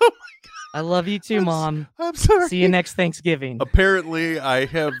 Oh my God. I love you too, Mom. I'm sorry. See you next Thanksgiving. Apparently, I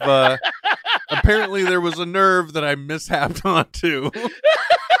have... apparently, there was a nerve that I mishapped onto.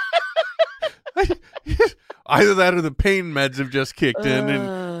 Either that or the pain meds have just kicked in,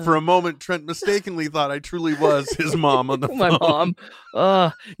 and for a moment, Trent mistakenly thought I truly was his mom on the phone. My mom.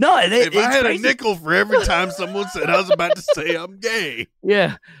 No, if I had a nickel for every time someone said I was about to say I'm gay.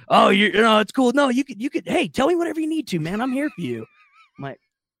 Yeah. Oh, it's cool. No, you could. Hey, tell me whatever you need to, man. I'm here for you.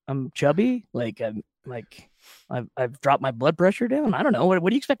 I'm chubby. I've dropped my blood pressure down. I don't know. What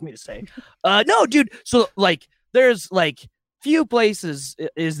do you expect me to say? No, dude. So there's few places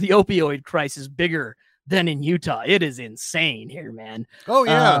is the opioid crisis bigger than in Utah. It is insane here, man. Oh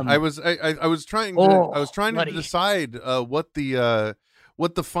yeah, I was trying to decide what the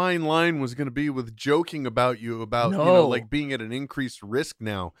fine line was going to be with joking about being at an increased risk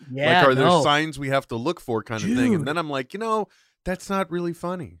now. Yeah, are there signs we have to look for, kind of thing? And then I'm like, that's not really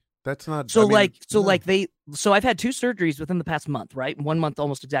funny. That's not so. So I've had 2 surgeries within the past month, right? 1 month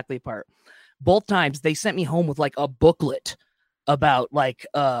almost exactly apart. Both times they sent me home with a booklet about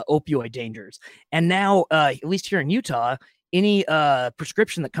opioid dangers. And now, at least here in Utah, any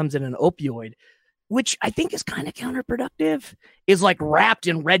prescription that comes in an opioid, which I think is kind of counterproductive, is wrapped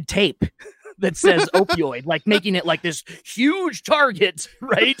in red tape that says opioid, like making it like this huge target,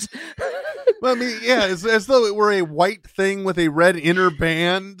 right? Well, I mean, yeah, it's as though it were a white thing with a red inner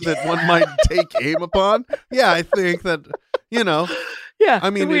band that one might take aim upon. Yeah, I think that, you know. Yeah,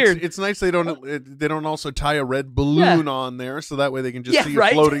 I mean, it's nice they don't also tie a red balloon on there, so that way they can just see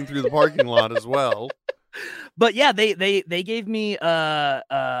it floating through the parking lot as well. But yeah, they gave me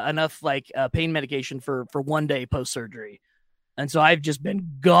enough like pain medication for 1 day post surgery, and so I've just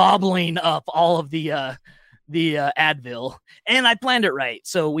been gobbling up all of the Advil, and I planned it right.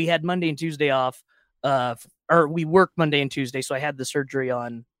 So we had Monday and Tuesday off, or we worked Monday and Tuesday. So I had the surgery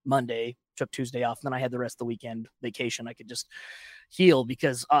on Monday, took Tuesday off, and then I had the rest of the weekend vacation. I could just heal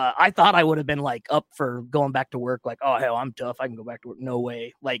because I thought I would have been like up for going back to work. Like, oh hell, I'm tough. I can go back to work. No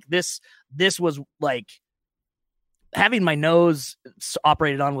way. Like this was like having my nose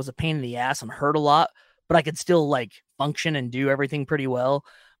operated on was a pain in the ass and hurt a lot, but I could still like function and do everything pretty well.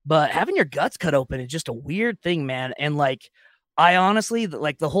 But having your guts cut open is just a weird thing, man. And like, I honestly,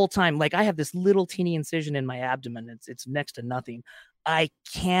 like the whole time, like I have this little teeny incision in my abdomen. It's next to nothing. I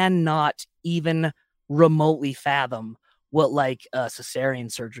cannot even remotely fathom what like cesarean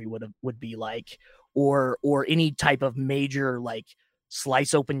surgery would be like, or any type of major like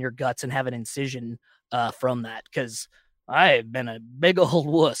slice open your guts and have an incision from that. Cause I've been a big old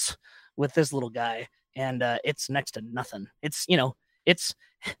wuss with this little guy, and it's next to nothing. It's, you know, it's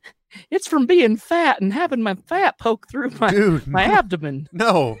from being fat and having my fat poke through my abdomen.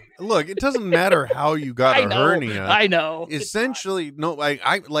 No, look, it doesn't matter how you got a hernia. I know. Essentially, no,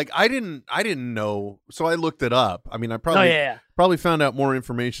 I didn't know, so I looked it up. I mean, I probably found out more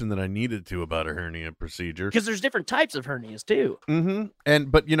information than I needed to about a hernia procedure. Because there's different types of hernias too. Mm-hmm.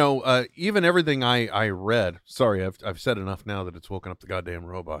 But you know, even everything I read. Sorry, I've said enough now that it's woken up the goddamn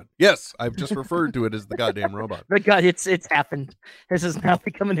robot. Yes, I've just referred to it as the goddamn robot. But God, it's happened. This has now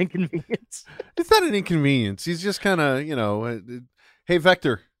become an inconvenience. It's not an inconvenience. He's just kind of, you know, hey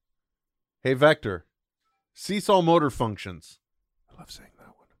Vector, seesaw motor functions. I love saying that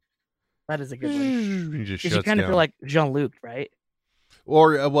one. That is a good one. He just shuts you kind of feel like Jean-Luc, right?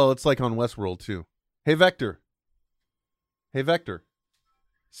 Or well, it's like on Westworld too. Hey Vector,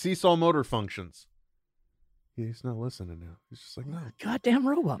 seesaw motor functions. He's not listening now. He's just like, no. Goddamn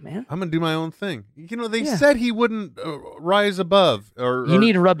robot, man. I'm going to do my own thing. You know, they said he wouldn't rise above. You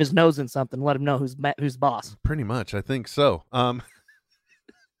need to rub his nose in something. Let him know who's boss. Pretty much. I think so.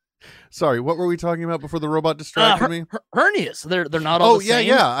 Sorry, what were we talking about before the robot distracted me? Hernias. They're not all the same.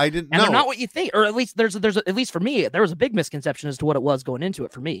 Yeah. I didn't know. And they're not what you think. Or at least there's at least for me, there was a big misconception as to what it was going into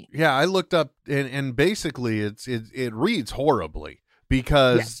it for me. Yeah, I looked up and basically it reads horribly.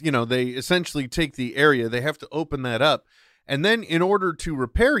 Because, you know, they essentially take the area, they have to open that up. And then in order to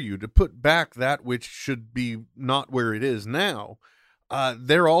repair you, to put back that which should be not where it is now,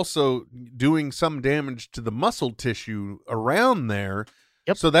 they're also doing some damage to the muscle tissue around there.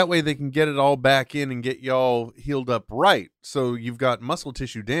 Yep. So that way they can get it all back in and get y'all healed up right. So you've got muscle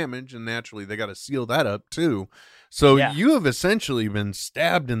tissue damage, and naturally they got to seal that up too. So you have essentially been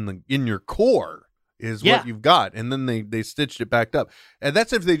stabbed in your core. Is what you've got, and then they stitched it back up, and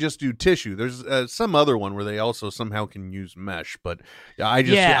that's if they just do tissue. There's some other one where they also somehow can use mesh, but I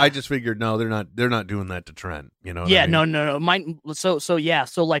just figured no, they're not doing that to Trent. You know? Yeah, I mean? no. Mine. So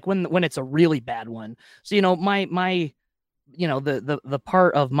like when it's a really bad one. So you know my you know the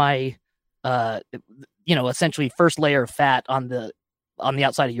part of my you know essentially first layer of fat on the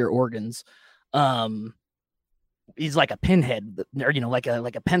outside of your organs. He's like a pinhead, or you know, like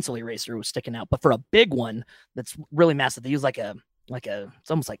a pencil eraser was sticking out. But for a big one that's really massive, they use like a it's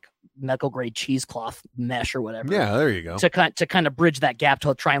almost like medical grade cheesecloth mesh or whatever. Yeah, there you go. To kind of bridge that gap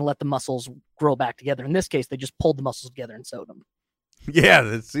to try and let the muscles grow back together. In this case, they just pulled the muscles together and sewed them.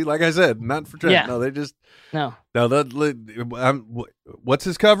 Yeah, see, like I said, not for Trent. Yeah. No, they just no. What's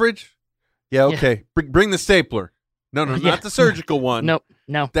his coverage? Yeah, okay. Yeah. Bring the stapler. No, not the surgical one. No,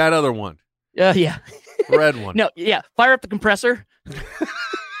 that other one. Yeah. Red one. No, yeah. Fire up the compressor.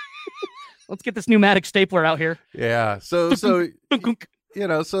 Let's get this pneumatic stapler out here. Yeah. So you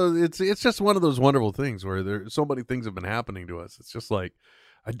know, so it's just one of those wonderful things where there's so many things have been happening to us. It's just like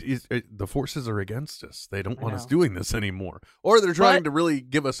the forces are against us. They don't want us doing this anymore, or they're trying to really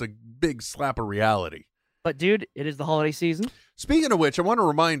give us a big slap of reality. But dude, it is the holiday season. Speaking of which, I want to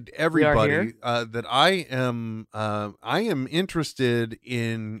remind everybody that I am interested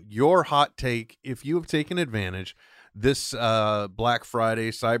in your hot take if you have taken advantage this Black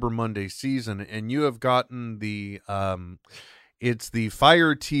Friday, Cyber Monday season, and you have gotten the it's the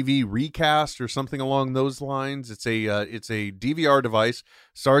Fire TV Recast or something along those lines. It's a DVR device.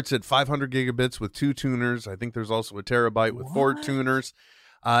 Starts at 500 gigabits with 2 tuners. I think there's also a terabyte with 4 tuners.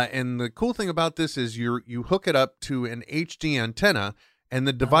 And the cool thing about this is you hook it up to an HD antenna, and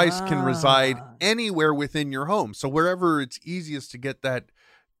the device can reside anywhere within your home. So wherever it's easiest to get that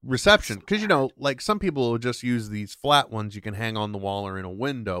reception, because like some people will just use these flat ones you can hang on the wall or in a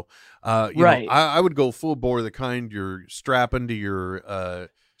window. Right. I would go full bore, the kind you're strapping to your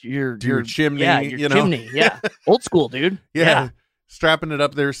chimney. Yeah, your chimney. Yeah, old school, dude. Yeah. Strapping it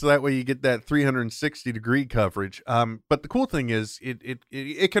up there so that way you get that 360-degree coverage. But the cool thing is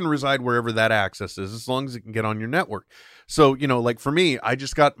it can reside wherever that access is, as long as it can get on your network. So, like for me, I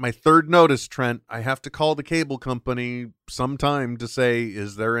just got my third notice, Trent. I have to call the cable company sometime to say,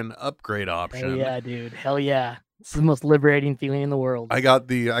 is there an upgrade option? Hell yeah, dude. Hell yeah. It's the most liberating feeling in the world. I got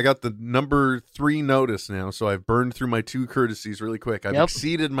the number 3 notice now, so I've burned through my 2 courtesies really quick. I've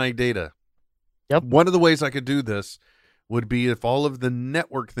exceeded my data. Yep. One of the ways I could do this would be if all of the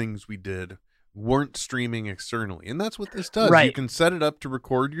network things we did weren't streaming externally. And that's what this does. Right. You can set it up to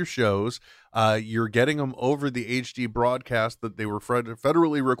record your shows. You're getting them over the HD broadcast that they were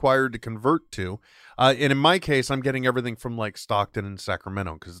federally required to convert to. And in my case, I'm getting everything from like Stockton and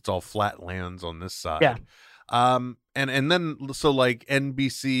Sacramento because it's all flat lands on this side. Yeah. And then so like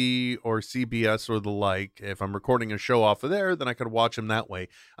NBC or CBS or the like, if I'm recording a show off of there, then I could watch them that way.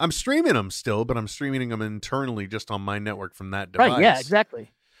 I'm streaming them still, but I'm streaming them internally just on my network from that device. Right, yeah,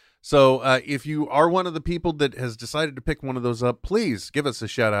 exactly. So if you are one of the people that has decided to pick one of those up, please give us a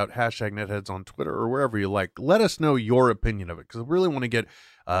shout out, #NetHeads on Twitter or wherever you like. Let us know your opinion of it, because I really want to get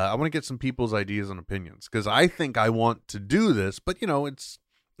I want to get some people's ideas and opinions, because I think I want to do this, but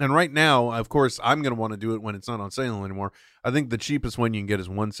and right now, of course, I'm going to want to do it when it's not on sale anymore. I think the cheapest one you can get is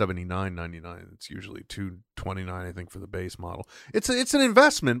 $179.99. It's usually $229, I think, for the base model. It's an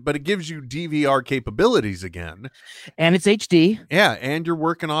investment, but it gives you DVR capabilities again, and it's HD. Yeah, and you're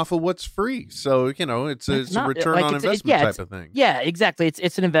working off of what's free, so it's a return on investment type of thing. Yeah, exactly.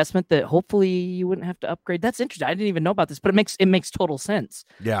 It's an investment that hopefully you wouldn't have to upgrade. That's interesting. I didn't even know about this, but it makes total sense.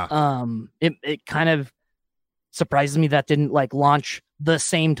 Yeah. It kind of surprises me that didn't like launch the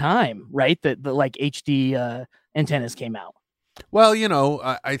same time, right? That the like HD antennas came out. Well,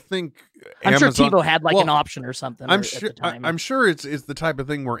 I think I'm sure TiVo had like an option or something. I'm sure it's the type of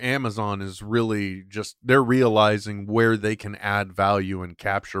thing where Amazon is really just, they're realizing where they can add value and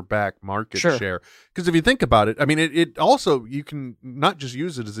capture back market share. Because if you think about it, I mean, it also, you can not just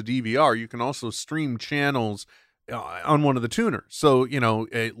use it as a DVR, you can also stream channels on one of the tuners. So,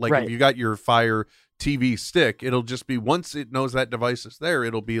 if you got your Fire TV stick, it'll just be, once it knows that device is there,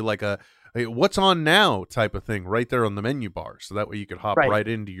 it'll be like a what's on now type of thing right there on the menu bar, so that way you could hop right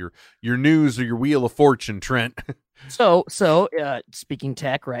into your news or your Wheel of Fortune, Trent. so speaking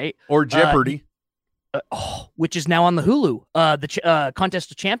tech, right, or Jeopardy, which is now on the Hulu. The Contest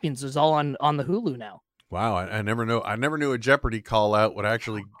of Champions is all on the Hulu now. Wow, I never knew a Jeopardy call out would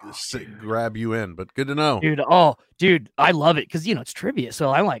actually grab you in, but good to know, dude. I love it because it's trivia, so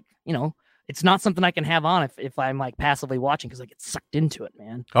I'm like, it's not something I can have on if I'm like passively watching, because I get sucked into it,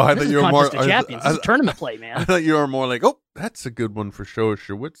 man. Oh, I thought you were more Champions. This is tournament play, man. I thought you were more like, that's a good one for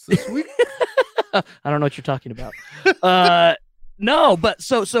Showshowitz this week. I don't know what you're talking about. No, but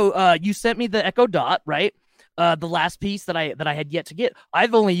so you sent me the Echo Dot, right? The last piece that I had yet to get.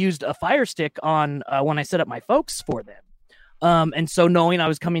 I've only used a Fire Stick on when I set up my folks for them. And so knowing I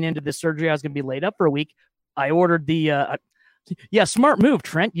was coming into this surgery, I was going to be laid up for a week. I ordered the smart move,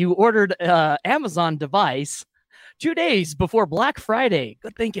 Trent. You ordered Amazon device 2 days before Black Friday.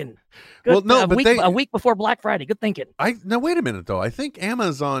 Good thinking. A week before Black Friday. Good thinking. Now wait a minute though. I think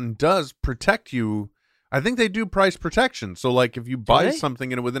Amazon does protect you. I think they do price protection. So like if you buy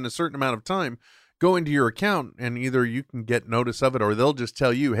something and within a certain amount of time, go into your account and either you can get notice of it, or they'll just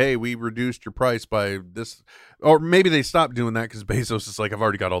tell you, hey, we reduced your price by this. Or maybe they stopped doing that because Bezos is like, I've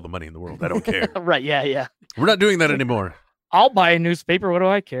already got all the money in the world. I don't care. Right. Yeah. We're not doing that anymore. I'll buy a newspaper. What do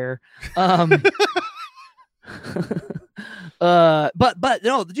I care? But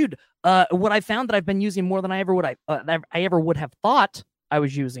no, dude. What I found that I've been using more than I ever would have thought I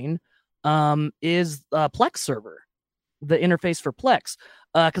was using, is Plex server, the interface for Plex.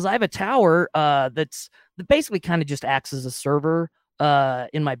 Because I have a tower that basically kind of just acts as a server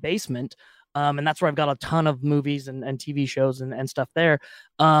in my basement. And that's where I've got a ton of movies and TV shows and stuff there.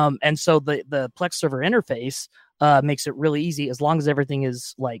 And so the Plex server interface makes it really easy, as long as everything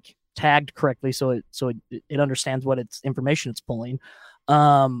is like tagged correctly, so it understands what information it's pulling.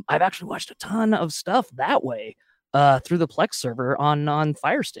 I've actually watched a ton of stuff that way through the Plex server on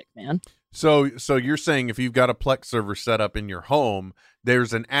Fire Stick, man. So you're saying if you've got a Plex server set up in your home,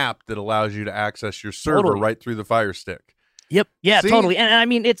 there's an app that allows you to access your server right through the Fire Stick. Yep. Yeah, See? Totally. And I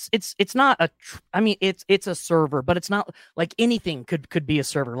mean, it's not it's a server, but it's not like anything could be a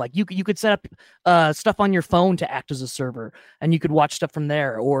server. Like you could set up stuff on your phone to act as a server, and you could watch stuff from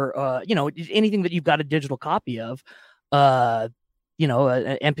there, or anything that you've got a digital copy of. MP,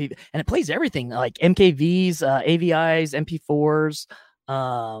 and it plays everything like MKVs, AVIs, MP4s,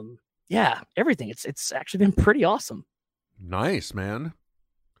 everything. It's actually been pretty awesome. Nice, man.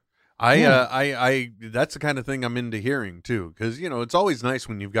 I that's the kind of thing I'm into hearing too, because it's always nice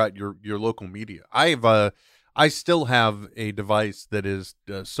when you've got your local media. I still have a device that is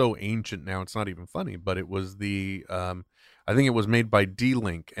so ancient now it's not even funny, but it was the I think it was made by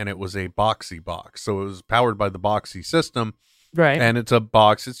D-Link, and it was a Boxy box, so it was powered by the Boxy system, right? And it's a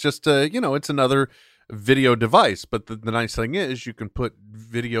box. It's just it's another video device, but the nice thing is you can put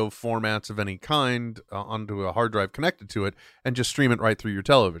video formats of any kind onto a hard drive connected to it and just stream it right through your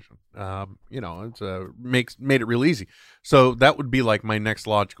television. It's made it real easy. So that would be like my next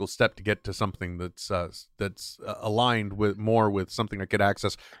logical step to get to something that's aligned with something I could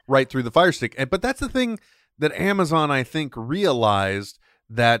access right through the Fire Stick. But that's the thing that Amazon, I think, realized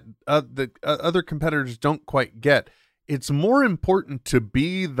that the other competitors don't quite get. It's more important to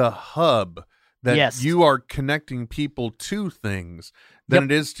be the hub that you are connecting people to things than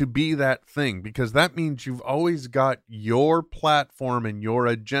it is to be that thing, because that means you've always got your platform and your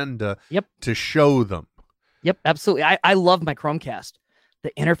agenda to show them. Yep, absolutely. I love my Chromecast.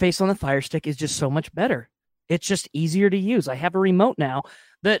 The interface on the Fire Stick is just so much better. It's just easier to use. I have a remote now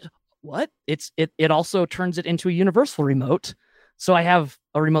that it also turns it into a universal remote. So I have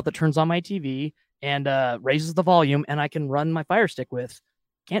a remote that turns on my TV and raises the volume, and I can run my Fire Stick with.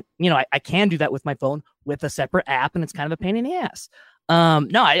 I can do that with my phone with a separate app, and it's kind of a pain in the ass.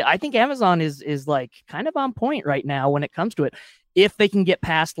 I think Amazon is like kind of on point right now when it comes to it. If they can get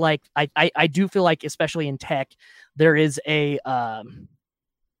past, like, I do feel like, especially in tech, there is a, I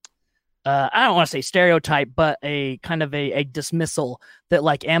don't want to say stereotype, but a kind of a dismissal that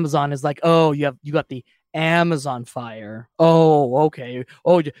like Amazon is like, oh, you got the Amazon Fire. Oh, okay.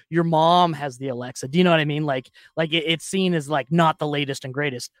 Oh, your mom has the Alexa. Do you know what I mean? Like it's seen as like not the latest and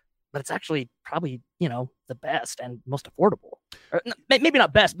greatest, but it's actually probably, the best and most affordable. Or, maybe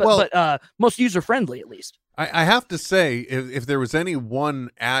not best, but most user friendly at least. I have to say, if there was any one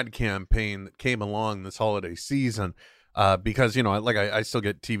ad campaign that came along this holiday season, because I still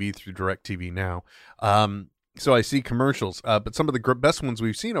get TV through DirecTV now, so I see commercials. But some of the best ones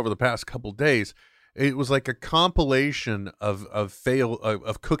we've seen over the past couple days. It was like a compilation of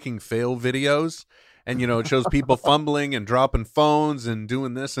cooking fail videos, and it shows people fumbling and dropping phones and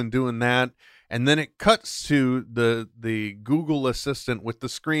doing this and doing that, and then it cuts to the Google Assistant with the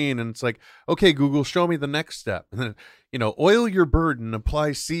screen, and it's like, okay, Google, show me the next step, and then oil your bird and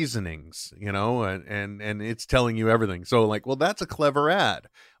apply seasonings, and it's telling you everything. So like, well, that's a clever ad.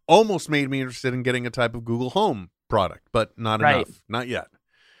 Almost made me interested in getting a type of Google Home product, but not enough, not yet.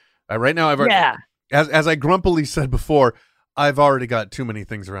 Right now, As I grumpily said before, I've already got too many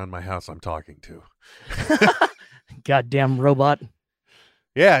things around my house I'm talking to. Goddamn robot.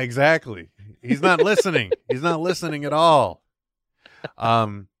 Yeah, exactly. He's not listening. He's not listening at all.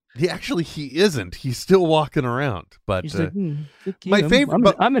 He isn't. He's still walking around. But my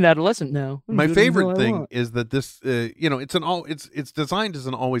favorite. I'm an adolescent now. My favorite thing is that this, it's designed as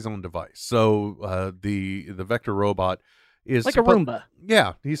an always-on device. So the Vector robot is like a Roomba.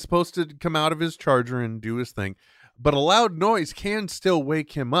 Yeah, he's supposed to come out of his charger and do his thing, but a loud noise can still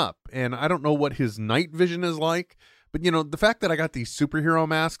wake him up. And I don't know what his night vision is like, but the fact that I got these superhero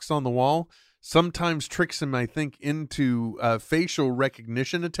masks on the wall sometimes tricks him, I think, into facial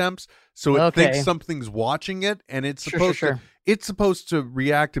recognition attempts. So it thinks something's watching it, and it's supposed to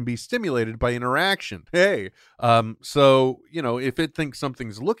react and be stimulated by interaction. Hey, so if it thinks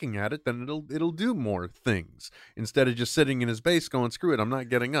something's looking at it, then it'll do more things instead of just sitting in his base going, screw it, I'm not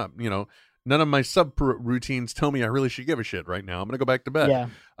getting up. None of my sub routines tell me I really should give a shit right now. I'm gonna go back to bed.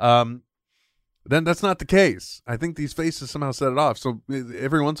 Yeah. Then that's not the case. I think these faces somehow set it off. So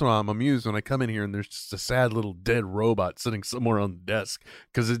every once in a while, I'm amused when I come in here and there's just a sad little dead robot sitting somewhere on the desk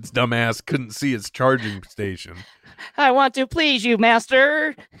because its dumbass couldn't see its charging station. I want to please you,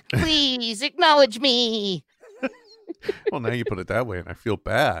 master. Please acknowledge me. Well, now you put it that way, and I feel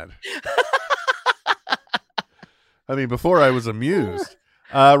bad. I mean, before I was amused.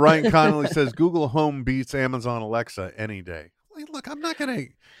 Ryan Connolly says Google Home beats Amazon Alexa any day. Look, I'm not gonna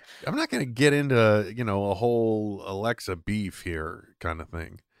get into a whole Alexa beef here kind of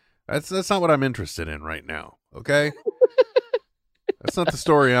thing. That's not what I'm interested in right now. Okay, that's not the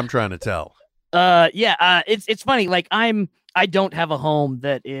story I'm trying to tell. It's funny. Like I don't have a home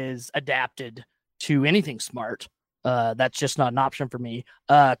that is adapted to anything smart. that's just not an option for me.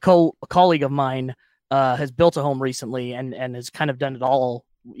 A colleague of mine has built a home recently and has kind of done it all,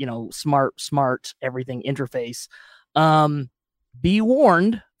 smart everything interface. Be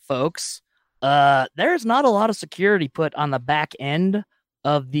warned, folks. There's not a lot of security put on the back end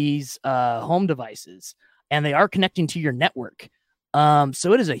of these home devices, and they are connecting to your network.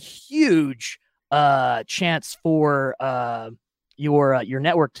 So it is a huge chance for your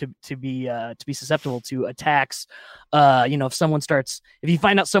network to be susceptible to attacks. If you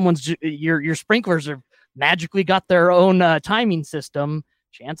find out your sprinklers have magically got their own timing system,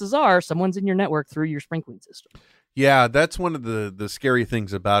 chances are someone's in your network through your sprinkling system. Yeah, that's one of the scary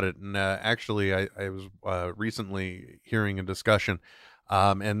things about it. And actually, I was recently hearing a discussion,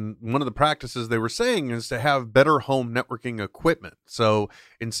 and one of the practices they were saying is to have better home networking equipment. So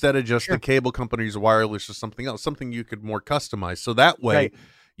instead of just the cable company's wireless or something else, something you could more customize. So that way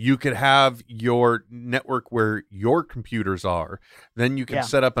you could have your network where your computers are. Then you can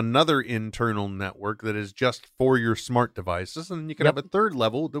set up another internal network that is just for your smart devices. And then you could have a third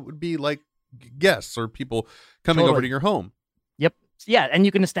level that would be like guests or people coming over to your home. Yep. Yeah. And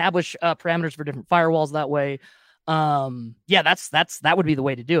you can establish parameters for different firewalls that way. That would be the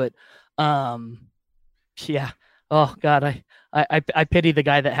way to do it. Oh God, I pity the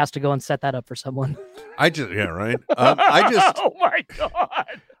guy that has to go and set that up for someone. Oh my God.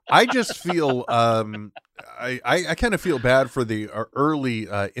 I just feel I kind of feel bad for the early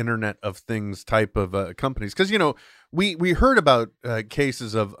Internet of Things type of companies, because we heard about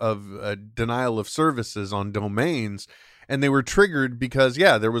cases of denial of services on domains, and they were triggered because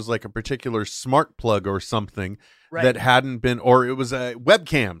there was like a particular smart plug or something that hadn't been, or it was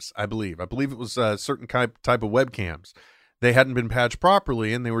webcams. I believe it was a certain type of webcams. They hadn't been patched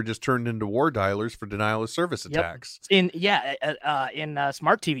properly, and they were just turned into war dialers for denial of service attacks. In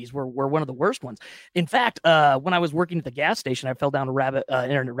smart TVs were one of the worst ones. In fact, when I was working at the gas station, I fell down a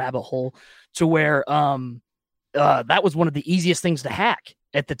internet rabbit hole to where that was one of the easiest things to hack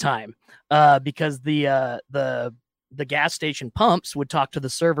at the time, because the gas station pumps would talk to the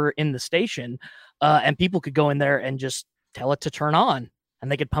server in the station, and people could go in there and just tell it to turn on.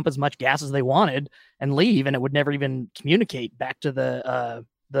 And they could pump as much gas as they wanted and leave, and it would never even communicate back to the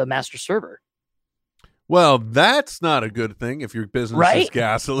master server. Well, that's not a good thing if your business is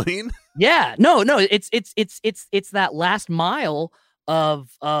gasoline. Yeah, no, it's that last mile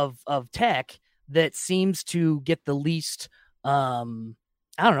of tech that seems to get the least, the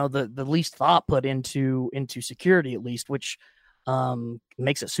least thought put into security, at least, which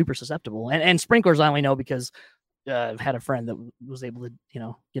makes it super susceptible. And sprinklers, I only know because I've had a friend that was able to,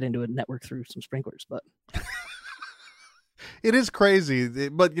 get into a network through some sprinklers, but it is crazy.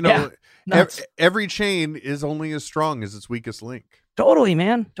 But every chain is only as strong as its weakest link. Totally,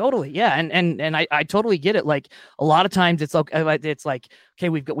 man. Totally. Yeah. And I totally get it. Like a lot of times it's like, okay,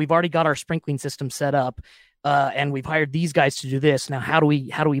 we've already got our sprinkling system set up, and we've hired these guys to do this. Now, how do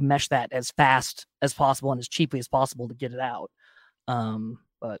we mesh that as fast as possible and as cheaply as possible to get it out?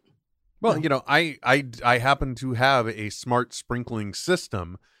 Well, I happen to have a smart sprinkling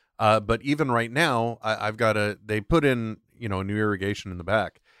system, but even right now, I've got they put in, new irrigation in the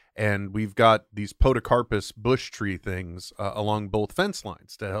back, and we've got these podocarpus bush tree things along both fence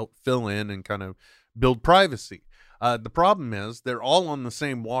lines to help fill in and kind of build privacy. The problem is they're all on the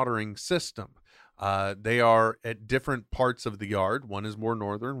same watering system. They are at different parts of the yard. One is more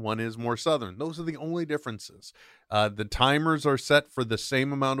northern, one is more southern. Those are the only differences. The timers are set for the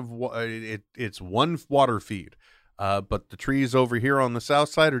same amount of it's one water feed. But the trees over here on the south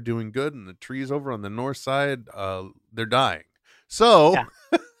side are doing good, and the trees over on the north side, they're dying. So,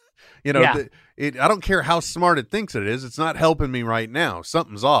 I don't care how smart it thinks it is. It's not helping me right now.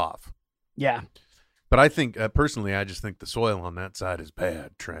 Something's off. Yeah. But I think, personally, I just think the soil on that side is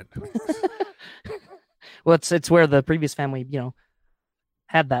bad, Trent. Well, it's where the previous family,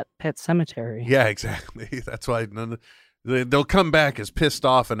 had that pet cemetery. Yeah, exactly. That's why they'll come back as pissed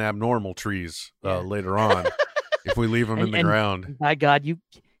off and abnormal trees later on if we leave them in the ground. My God, you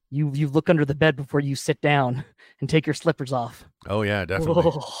look under the bed before you sit down and take your slippers off. Oh yeah,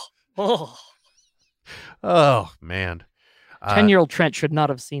 definitely. Oh man. 10-year-old Trent should not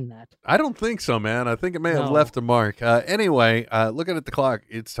have seen that. I don't think so, man. I think it may have left a mark. Anyway, looking at the clock,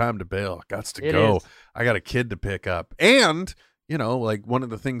 it's time to bail. Gots to go. Is. I got a kid to pick up. And, like one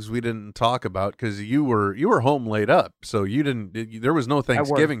of the things we didn't talk about, because you were home laid up, so there was no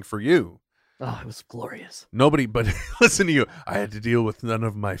Thanksgiving for you. Oh, it was glorious. Nobody, but listen to you. I had to deal with none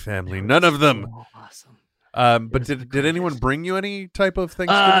of my family. None of them. Awesome. But did anyone bring you any type of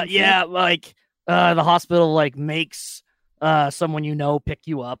Thanksgiving food? Yeah, like the hospital makes someone pick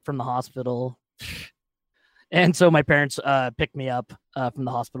you up from the hospital. And so my parents picked me up from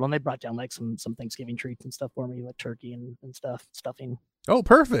the hospital, and they brought down like some Thanksgiving treats and stuff for me, like turkey and stuff, stuffing. Oh,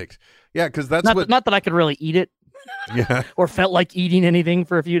 perfect. Yeah, because that's not that I could really eat it. Yeah. Or felt like eating anything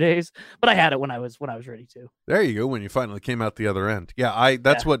for a few days, but I had it when I was ready to. There you go. When you finally came out the other end. Yeah,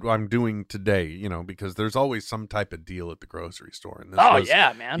 that's what I'm doing today, because there's always some type of deal at the grocery store. And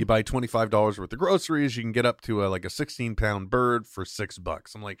yeah, man. You buy $25 worth of groceries, you can get up to like a 16-pound bird for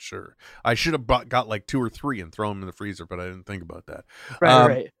 $6. I'm like, sure. I should have got like 2 or 3 and throw them in the freezer, but I didn't think about that.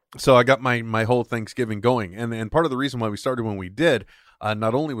 Right. So I got my whole Thanksgiving going. And part of the reason why we started when we did,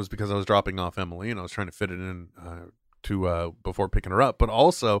 not only was because I was dropping off Emily and I was trying to fit it in to before picking her up, but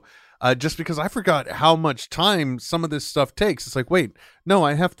also just because I forgot how much time some of this stuff takes. It's like, wait, no,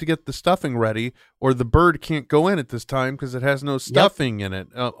 I have to get the stuffing ready or the bird can't go in at this time because it has no stuffing in it.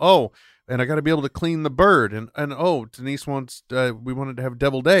 And I got to be able to clean the bird. And Denise wants, we wanted to have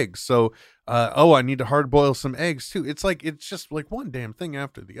deviled eggs. So, I need to hard boil some eggs too. It's just like one damn thing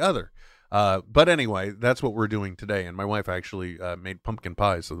after the other. But anyway, that's what we're doing today. And my wife actually made pumpkin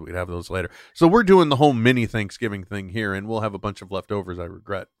pies so that we'd have those later. So we're doing the whole mini Thanksgiving thing here, and we'll have a bunch of leftovers, I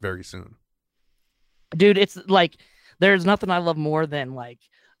regret, very soon. Dude, it's like there's nothing I love more than like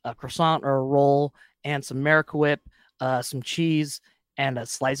a croissant or a roll and some Miracle Whip, some cheese, and a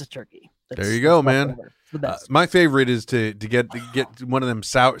slice of turkey. There you go, man. The best. My favorite is to get one of them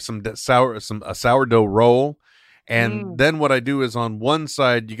a sourdough roll. And then what I do is on one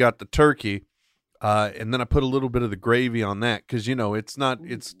side you got the turkey, and then I put a little bit of the gravy on that because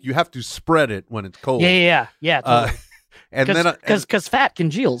you have to spread it when it's cold. Yeah. Totally. And because fat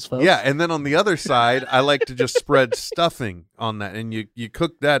congeals, folks. Yeah, and then on the other side I like to just spread stuffing on that, and you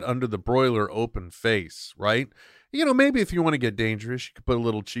cook that under the broiler open face, right? Maybe if you want to get dangerous, you could put a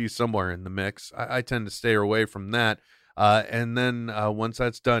little cheese somewhere in the mix. I tend to stay away from that, and then once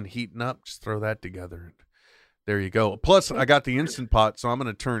that's done heating up, just throw that together. There you go. Plus, I got the Instant Pot, so I'm going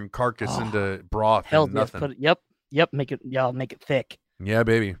to turn carcass into broth. Hell, and nothing. Yep. Make it thick. Yeah,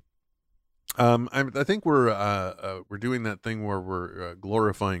 baby. I think we're doing that thing where we're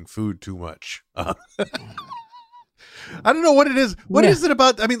glorifying food too much. I don't know what it is. What is it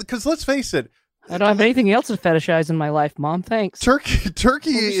about? I mean, because let's face it. I don't have anything else to fetishize in my life, Mom. Thanks.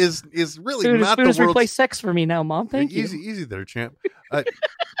 Turkey is really not the world's... replace sex for me now, Mom. Thank you. Easy there, champ.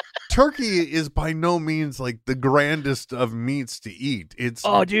 Turkey is by no means like the grandest of meats to eat.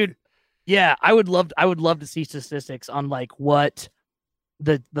 Dude. Yeah, I would love to see statistics on like what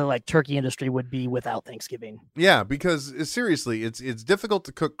the like turkey industry would be without Thanksgiving. Yeah, because seriously, it's difficult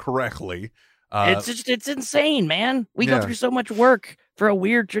to cook correctly. It's insane, man. We go through so much work for a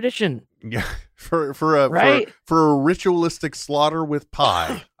weird tradition. Yeah, for a ritualistic slaughter with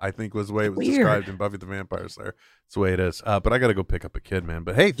pie, I think was the way it was described in Buffy the Vampire Slayer. That's the way it is. But I got to go pick up a kid, man.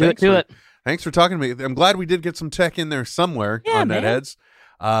 But hey, thanks for talking to me. I'm glad we did get some tech in there somewhere on that heads.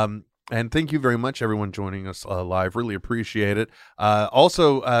 And thank you very much, everyone joining us live. Really appreciate it.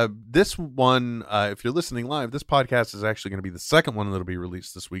 Also, this one, if you're listening live, this podcast is actually going to be the second one that'll be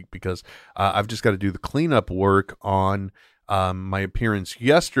released this week because I've just got to do the cleanup work on my appearance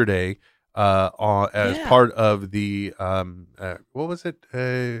yesterday as part of the what was it?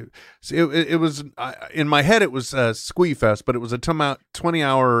 It was in my head. It was Squee Fest, but it was a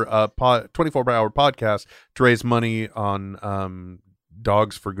 24-hour podcast to raise money on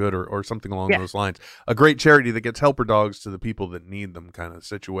Dogs for Good or something along those lines. A great charity that gets helper dogs to the people that need them, kind of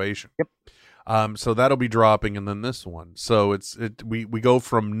situation. Yep. So that'll be dropping, and then this one. So we go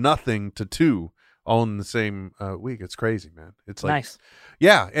from nothing to 2 all in the same week. It's crazy, man. It's like nice.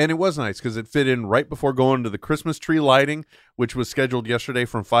 Yeah, and it was nice because it fit in right before going to the Christmas tree lighting, which was scheduled yesterday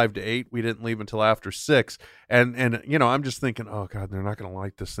from 5 to 8. We didn't leave until after 6. And I'm just thinking, oh, God, they're not going to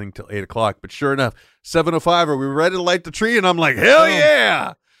light this thing till 8 o'clock. But sure enough, 7:05, are we ready to light the tree? And I'm like, hell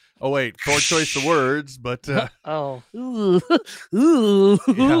yeah. Oh, wait, poor choice of words, but... Ooh. They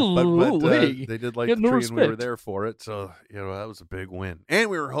did light the tree, and we were there for it, so, that was a big win.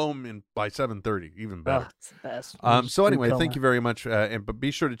 And we were home by 7:30, even better. It's the best. So anyway, thank you very much, but be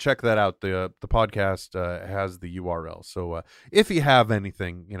sure to check that out. The podcast has the URL, so if you have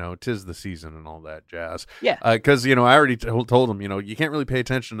anything, 'tis the season and all that jazz. Yeah. Because, I already told them, you can't really pay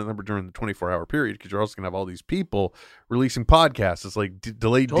attention to them during the 24-hour period because you're also going to have all these people releasing podcasts. It's like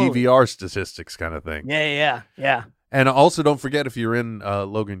delayed DVR statistics kind of thing. Yeah. And also, don't forget, if you're in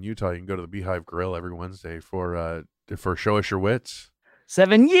Logan, Utah, you can go to the Beehive Grill every Wednesday for Show Us Your Wits.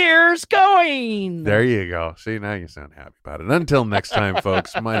 7 years going. There you go. See, now you sound happy about it. Until next time,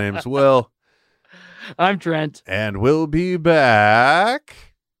 folks, my name's Will. I'm Trent. And we'll be back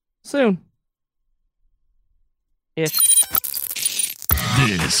soon. Ish.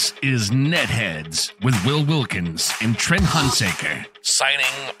 This is Netheads with Will Wilkins and Trent Hunsaker. Signing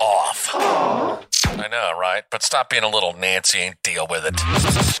off. I know, right? But stop being a little Nancy and deal with it.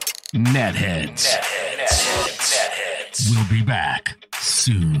 Netheads. We'll be back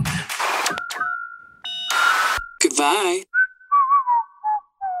soon. Goodbye.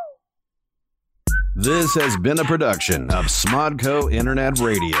 This has been a production of Smodco Internet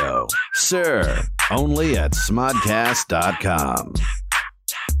Radio. Sir, only at smodcast.com.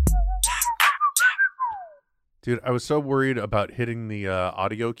 Dude, I was so worried about hitting the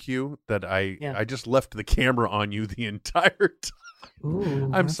audio cue that I just left the camera on you the entire time. Ooh,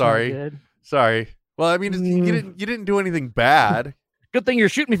 I'm sorry. Sorry. Well, I mean, you didn't do anything bad. Good thing you're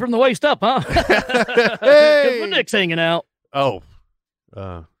shooting me from the waist up, huh? Hey! My dick's hanging out. Oh.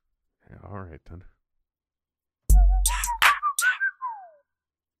 All right then.